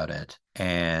idea about it.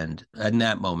 And in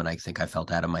that moment, I think I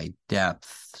felt out of my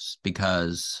depths,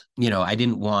 because, I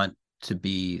didn't want to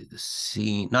be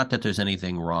seen. Not that there's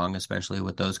anything wrong, especially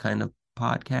with those kind of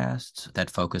podcasts that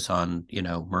focus on,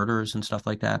 murders and stuff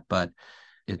like that. But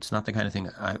it's not the kind of thing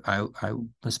I'm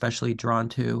especially drawn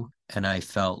to. And I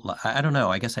felt, I don't know,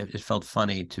 I guess it felt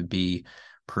funny to be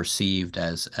perceived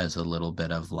as a little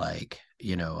bit of like,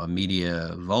 a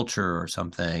media vulture or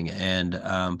something. And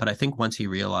but I think once he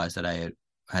realized that I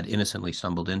had innocently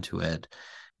stumbled into it,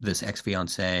 this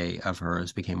ex-fiance of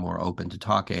hers became more open to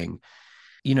talking.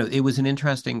 It was an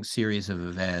interesting series of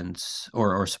events,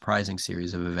 or surprising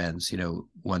series of events,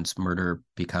 once murder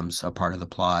becomes a part of the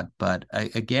plot. But I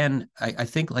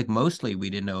think, like, mostly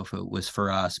we didn't know if it was for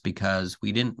us, because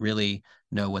we didn't really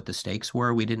know what the stakes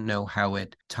were. We didn't know how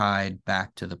it tied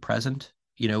back to the present,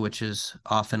 which is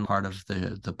often part of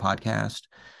the podcast.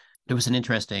 There was an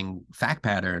interesting fact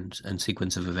pattern and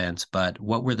sequence of events, but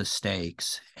what were the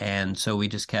stakes? And so we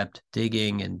just kept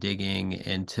digging and digging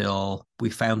until we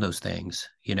found those things,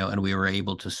 and we were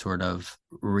able to sort of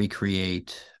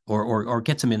recreate or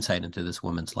get some insight into this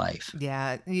woman's life.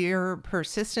 Yeah, your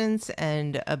persistence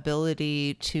and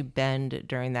ability to bend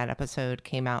during that episode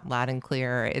came out loud and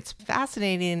clear. It's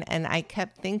fascinating, and I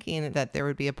kept thinking that there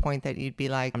would be a point that you'd be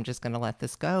like, I'm just going to let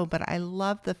this go. But I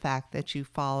love the fact that you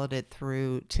followed it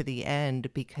through to the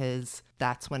end, because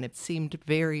that's when it seemed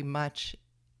very much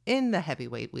in the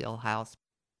heavyweight wheelhouse.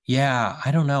 Yeah,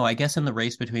 I don't know. I guess in the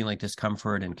race between like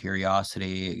discomfort and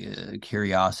curiosity,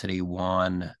 curiosity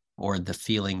won, or the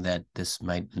feeling that this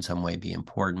might in some way be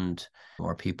important,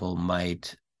 or people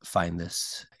might find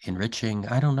this enriching.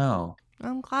 I don't know.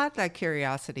 I'm glad that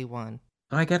curiosity won.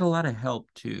 I get a lot of help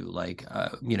too. Like,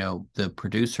 the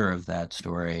producer of that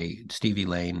story, Stevie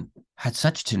Lane, had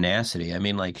such tenacity. I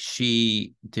mean, like,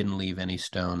 she didn't leave any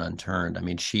stone unturned. I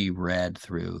mean, she read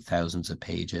through thousands of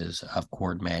pages of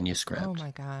court manuscript. Oh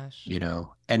my gosh.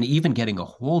 And even getting a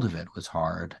hold of it was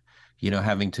hard,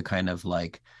 having to kind of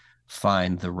like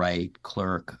find the right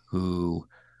clerk who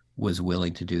was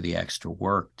willing to do the extra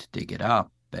work to dig it up.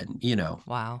 And,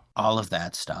 wow, all of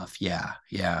that stuff. Yeah.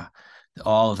 Yeah.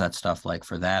 All of that stuff, like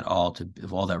for that, all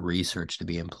that research to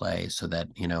be in place so that,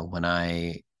 when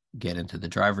I get into the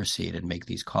driver's seat and make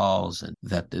these calls, and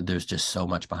that there's just so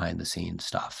much behind the scenes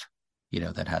stuff,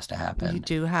 that has to happen. You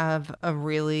do have a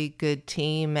really good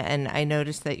team. And I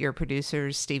noticed that your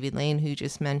producers, Stevie Lane, who you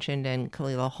just mentioned, and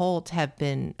Kalila Holt, have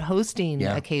been hosting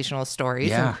occasional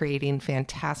stories and creating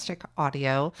fantastic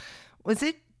audio. Was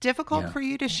it difficult for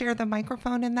you to share the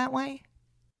microphone in that way?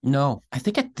 No, I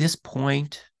think at this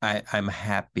point, I'm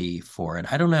happy for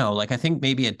it. I don't know. Like, I think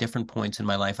maybe at different points in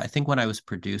my life, I think when I was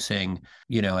producing,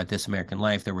 at This American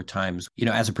Life, there were times,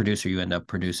 as a producer, you end up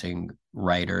producing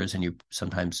writers, and you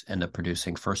sometimes end up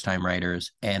producing first-time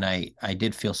writers. And I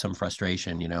did feel some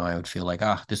frustration. I would feel like,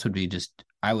 this would be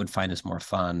I would find this more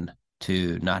fun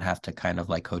to not have to kind of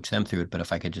like coach them through it, but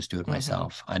if I could just do it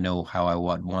myself. I know how I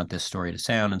want this story to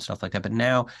sound and stuff like that. But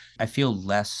now I feel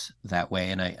less that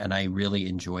way, and I really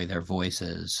enjoy their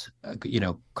voices,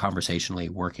 conversationally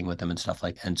working with them and stuff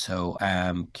like. And so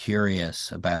I'm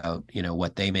curious about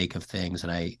what they make of things,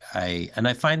 and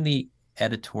I find the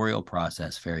editorial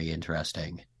process very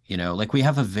interesting. Like, we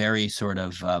have a very sort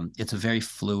of it's a very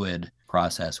fluid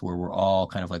process where we're all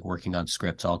kind of like working on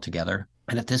scripts all together.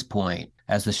 And at this point,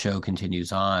 as the show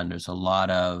continues on, there's a lot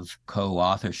of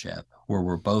co-authorship where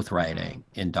we're both writing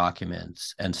in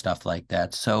documents and stuff like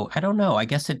that. So I don't know. I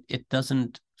guess it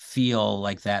doesn't feel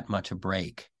like that much a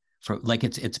break. For like,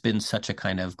 it's been such a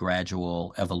kind of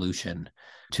gradual evolution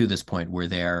to this point where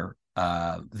they're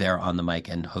on the mic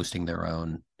and hosting their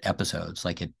own episodes.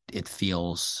 Like, it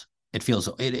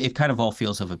kind of all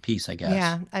feels of a piece, I guess.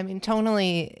 Yeah. I mean,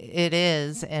 tonally it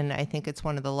is. And I think it's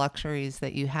one of the luxuries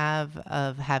that you have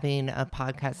of having a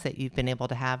podcast that you've been able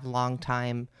to have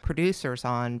longtime producers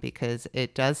on, because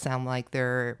it does sound like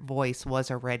their voice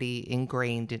was already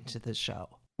ingrained into the show.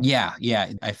 Yeah.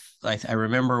 Yeah. I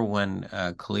remember when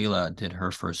Kalila did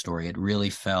her first story, it really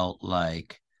felt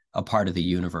like a part of the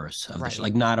universe of the show.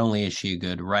 Like, not only is she a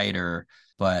good writer,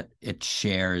 but it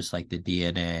shares like the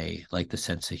DNA, like the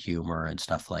sense of humor and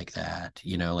stuff like that.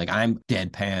 Like, I'm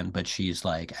deadpan, but she's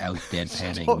like out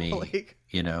deadpanning me,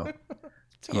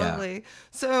 Totally. Yeah.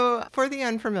 So for the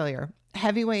unfamiliar,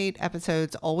 heavyweight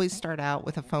episodes always start out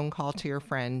with a phone call to your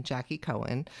friend, Jackie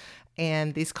Cohen.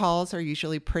 And these calls are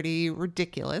usually pretty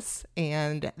ridiculous.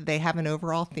 And they have an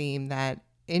overall theme that,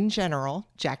 in general,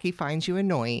 Jackie finds you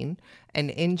annoying.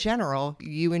 And in general,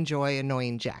 you enjoy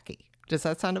annoying Jackie. Does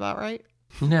that sound about right?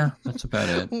 Yeah, that's about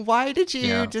it. Why did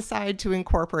you decide to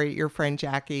incorporate your friend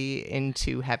Jackie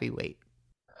into heavyweight?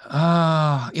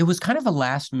 It was kind of a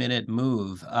last minute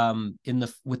move.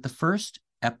 With the first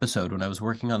episode, when I was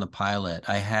working on the pilot,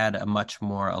 I had a much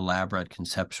more elaborate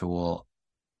conceptual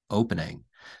opening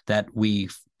that we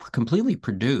completely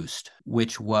produced,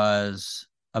 which was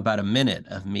about a minute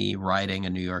of me riding a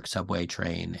New York subway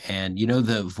train. And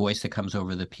the voice that comes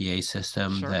over the PA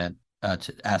system that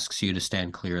asks you to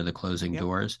stand clear of the closing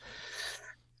doors.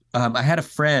 I had a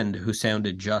friend who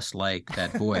sounded just like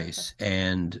that voice,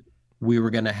 and we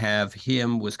were going to have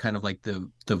him was kind of like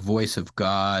the voice of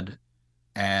God,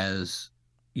 as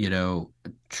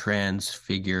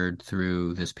transfigured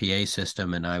through this PA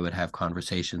system, and I would have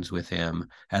conversations with him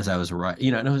as I was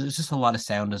writing. And it was just a lot of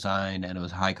sound design, and it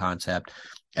was high concept,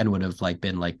 and would have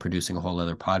been like producing a whole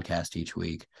other podcast each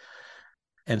week.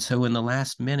 And so in the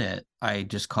last minute, I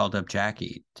just called up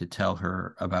Jackie to tell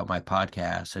her about my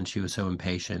podcast. And she was so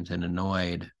impatient and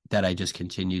annoyed that I just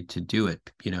continued to do it,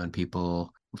 and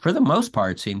people, for the most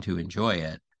part, seem to enjoy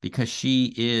it because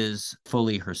she is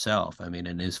fully herself. I mean,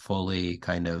 and is fully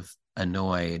kind of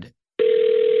annoyed.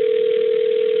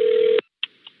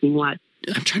 What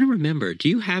I'm trying to remember. Do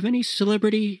you have any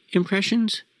celebrity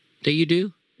impressions that you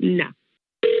do? No.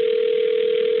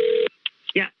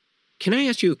 Yeah. Can I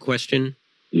ask you a question?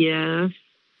 Yes.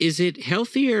 Is it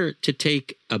healthier to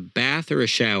take a bath or a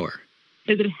shower?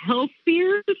 Is it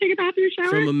healthier to take a bath or a shower?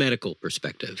 From a medical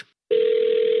perspective.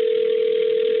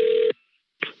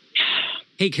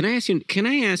 Hey, can I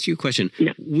ask you a question?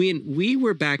 No. When we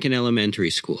were back in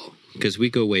elementary school, because we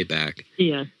go way back,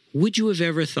 Yeah. would you have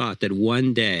ever thought that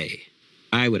one day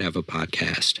I would have a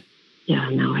podcast? Yeah,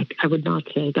 no, I would not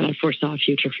say that I foresaw a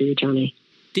future for you, Johnny.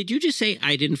 Did you just say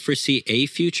I didn't foresee a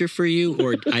future for you,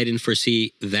 or I didn't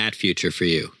foresee that future for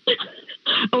you?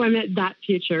 Oh, I meant that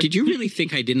future. Did you really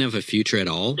think I didn't have a future at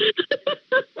all?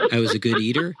 I was a good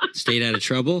eater, stayed out of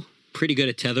trouble, pretty good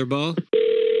at tetherball.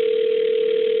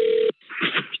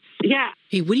 Yeah.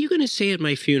 Hey, what are you going to say at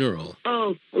my funeral?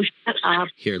 Oh, shut up.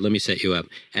 Here, let me set you up.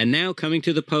 And now coming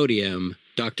to the podium,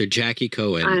 Dr. Jackie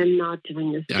Cohen. I'm not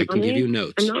doing this, I can give you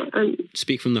notes. I'm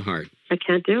Speak from the heart. I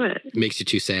can't do it. Makes you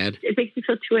too sad? It makes me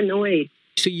feel too annoyed.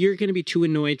 So you're going to be too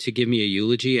annoyed to give me a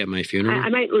eulogy at my funeral? I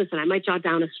might jot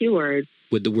down a few words.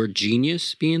 Would the word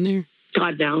genius be in there?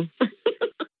 God, no.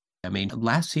 I mean,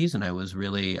 last season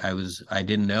I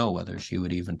didn't know whether she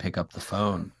would even pick up the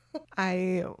phone.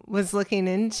 I was looking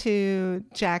into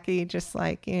Jackie, just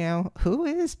like, who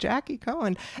is Jackie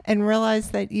Cohen? And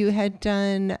realized that you had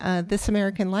done This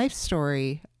American Life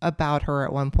story about her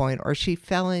at one point, or she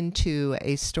fell into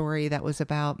a story that was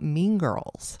about Mean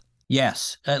Girls.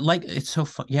 Yes. It's so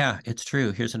fun. Yeah, it's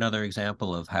true. Here's another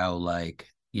example of how,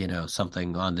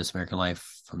 something on This American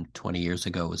Life from 20 years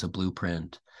ago was a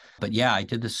blueprint. But yeah, I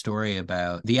did this story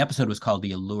about, the episode was called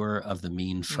The Allure of the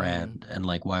Mean Friend, and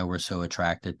why we're so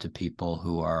attracted to people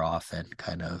who are often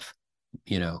kind of,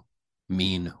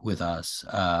 mean with us.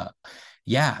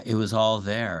 Yeah, it was all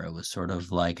there. It was sort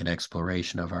of like an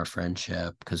exploration of our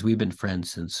friendship, because we've been friends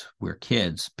since we're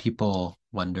kids. People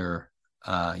wonder,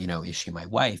 is she my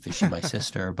wife? Is she my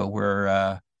sister? But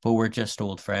we're just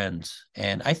old friends.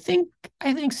 And I think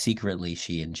secretly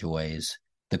she enjoys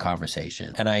the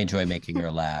conversation, and I enjoy making her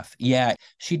laugh. Yeah,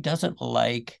 she doesn't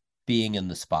like being in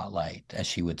the spotlight, as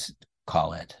she would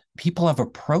call it. People have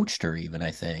approached her even,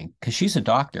 I think, because she's a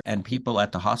doctor, and people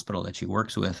at the hospital that she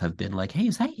works with have been like, hey,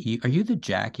 is that you? Are you the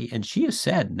Jackie? And she has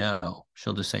said no.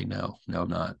 She'll just say, no, I'm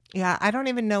not. Yeah, I don't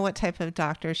even know what type of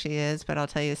doctor she is, but I'll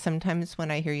tell you, sometimes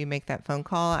when I hear you make that phone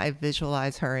call, I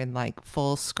visualize her in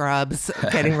full scrubs,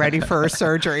 getting ready for her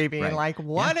surgery, being Right. like,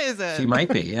 "What is it? She might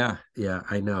be, yeah. Yeah,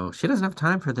 I know. She doesn't have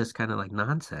time for this kind of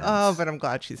nonsense. Oh, but I'm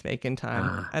glad she's making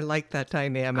time. I like that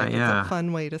dynamic. yeah. It's a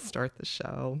fun way to start the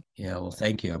show. Yeah, well,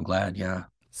 thank you. I'm glad, yeah.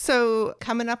 So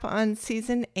coming up on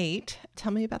season 8,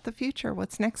 tell me about the future.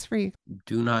 What's next for you?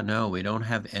 Do not know. We don't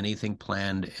have anything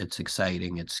planned. It's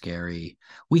exciting. It's scary.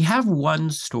 We have one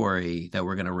story that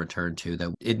we're going to return to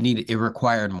that it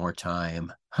required more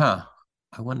time. I'm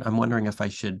wondering if I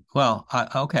should. Well,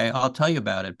 okay, I'll tell you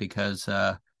about it, because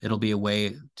it'll be a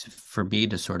way for me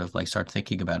to sort of start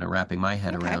thinking about it, wrapping my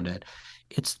head around it.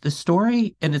 It's the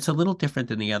story, and it's a little different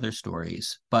than the other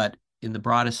stories, but in the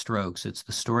broadest strokes, it's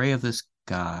the story of this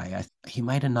guy. He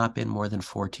might have not been more than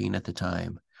 14 at the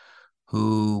time,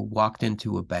 who walked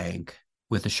into a bank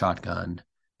with a shotgun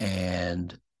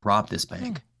and robbed this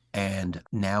bank. And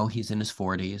now he's in his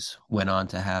 40s, went on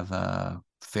to have a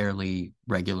fairly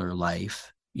regular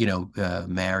life,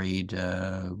 married,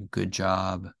 good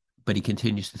job. But he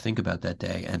continues to think about that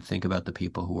day and think about the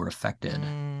people who were affected,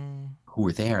 who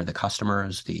were there, the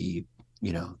customers, the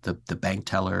bank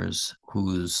tellers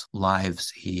whose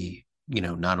lives he,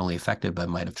 not only affected, but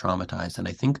might have traumatized. And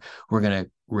I think we're going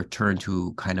to return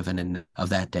to kind of of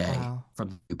that day from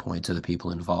the viewpoints of the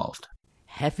people involved.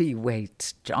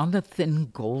 Heavyweights Jonathan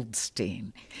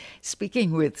Goldstein,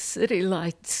 speaking with City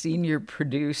Light senior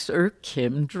producer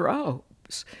Kim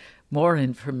Drobes. More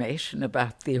information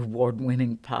about the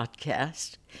award-winning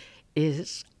podcast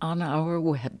is on our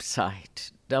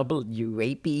website,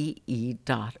 wabe.org.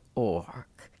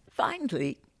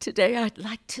 Finally, today I'd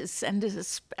like to send a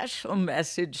special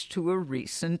message to a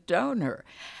recent donor.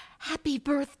 Happy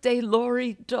birthday,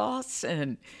 Lori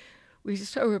Dawson. We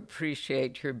so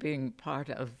appreciate your being part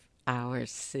of our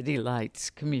City Lights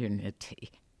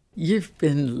community. You've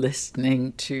been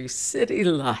listening to City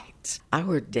Lights,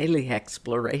 our daily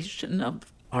exploration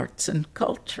of arts and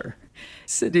culture.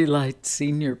 City Lights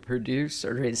senior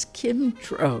producer is Kim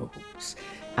Drobes.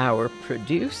 Our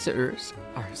producers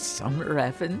are Summer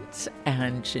Evans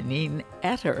and Janine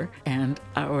Etter, and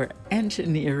our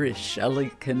engineer is Shelley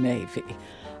Canavy.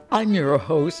 I'm your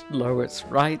host, Lois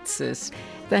Reitzes.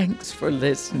 Thanks for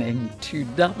listening to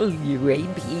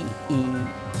WABE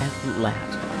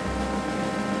Atlanta.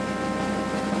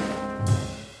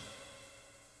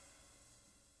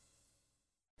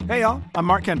 Hey y'all, I'm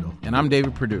Mark Kendall. And I'm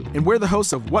David Perdue. And we're the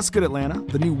hosts of What's Good Atlanta,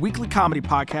 the new weekly comedy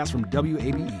podcast from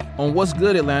WABE. On What's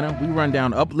Good Atlanta, we run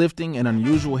down uplifting and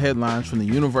unusual headlines from the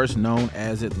universe known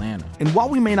as Atlanta. And while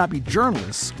we may not be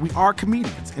journalists, we are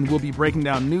comedians, and we'll be breaking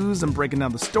down news and breaking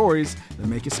down the stories that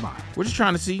make you smile. We're just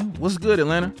trying to see what's good,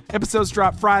 Atlanta. Episodes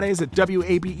drop Fridays at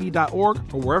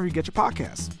WABE.org or wherever you get your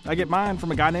podcasts. I get mine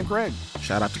from a guy named Craig.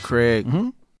 Shout out to Craig. Mm-hmm.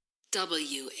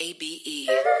 WABE.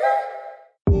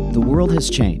 The world has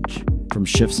changed, from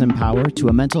shifts in power to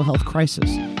a mental health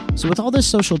crisis. So with all this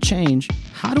social change,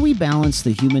 how do we balance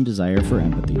the human desire for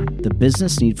empathy, the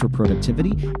business need for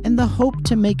productivity, and the hope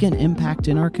to make an impact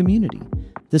in our community?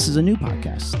 This is a new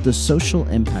podcast, The Social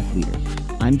Impact Leader.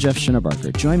 I'm Jeff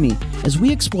Shinabarker. Join me as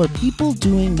we explore people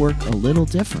doing work a little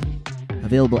different.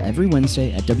 Available every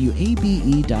Wednesday at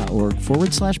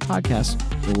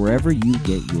wabe.org/podcast or wherever you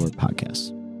get your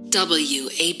podcasts.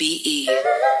 WABE.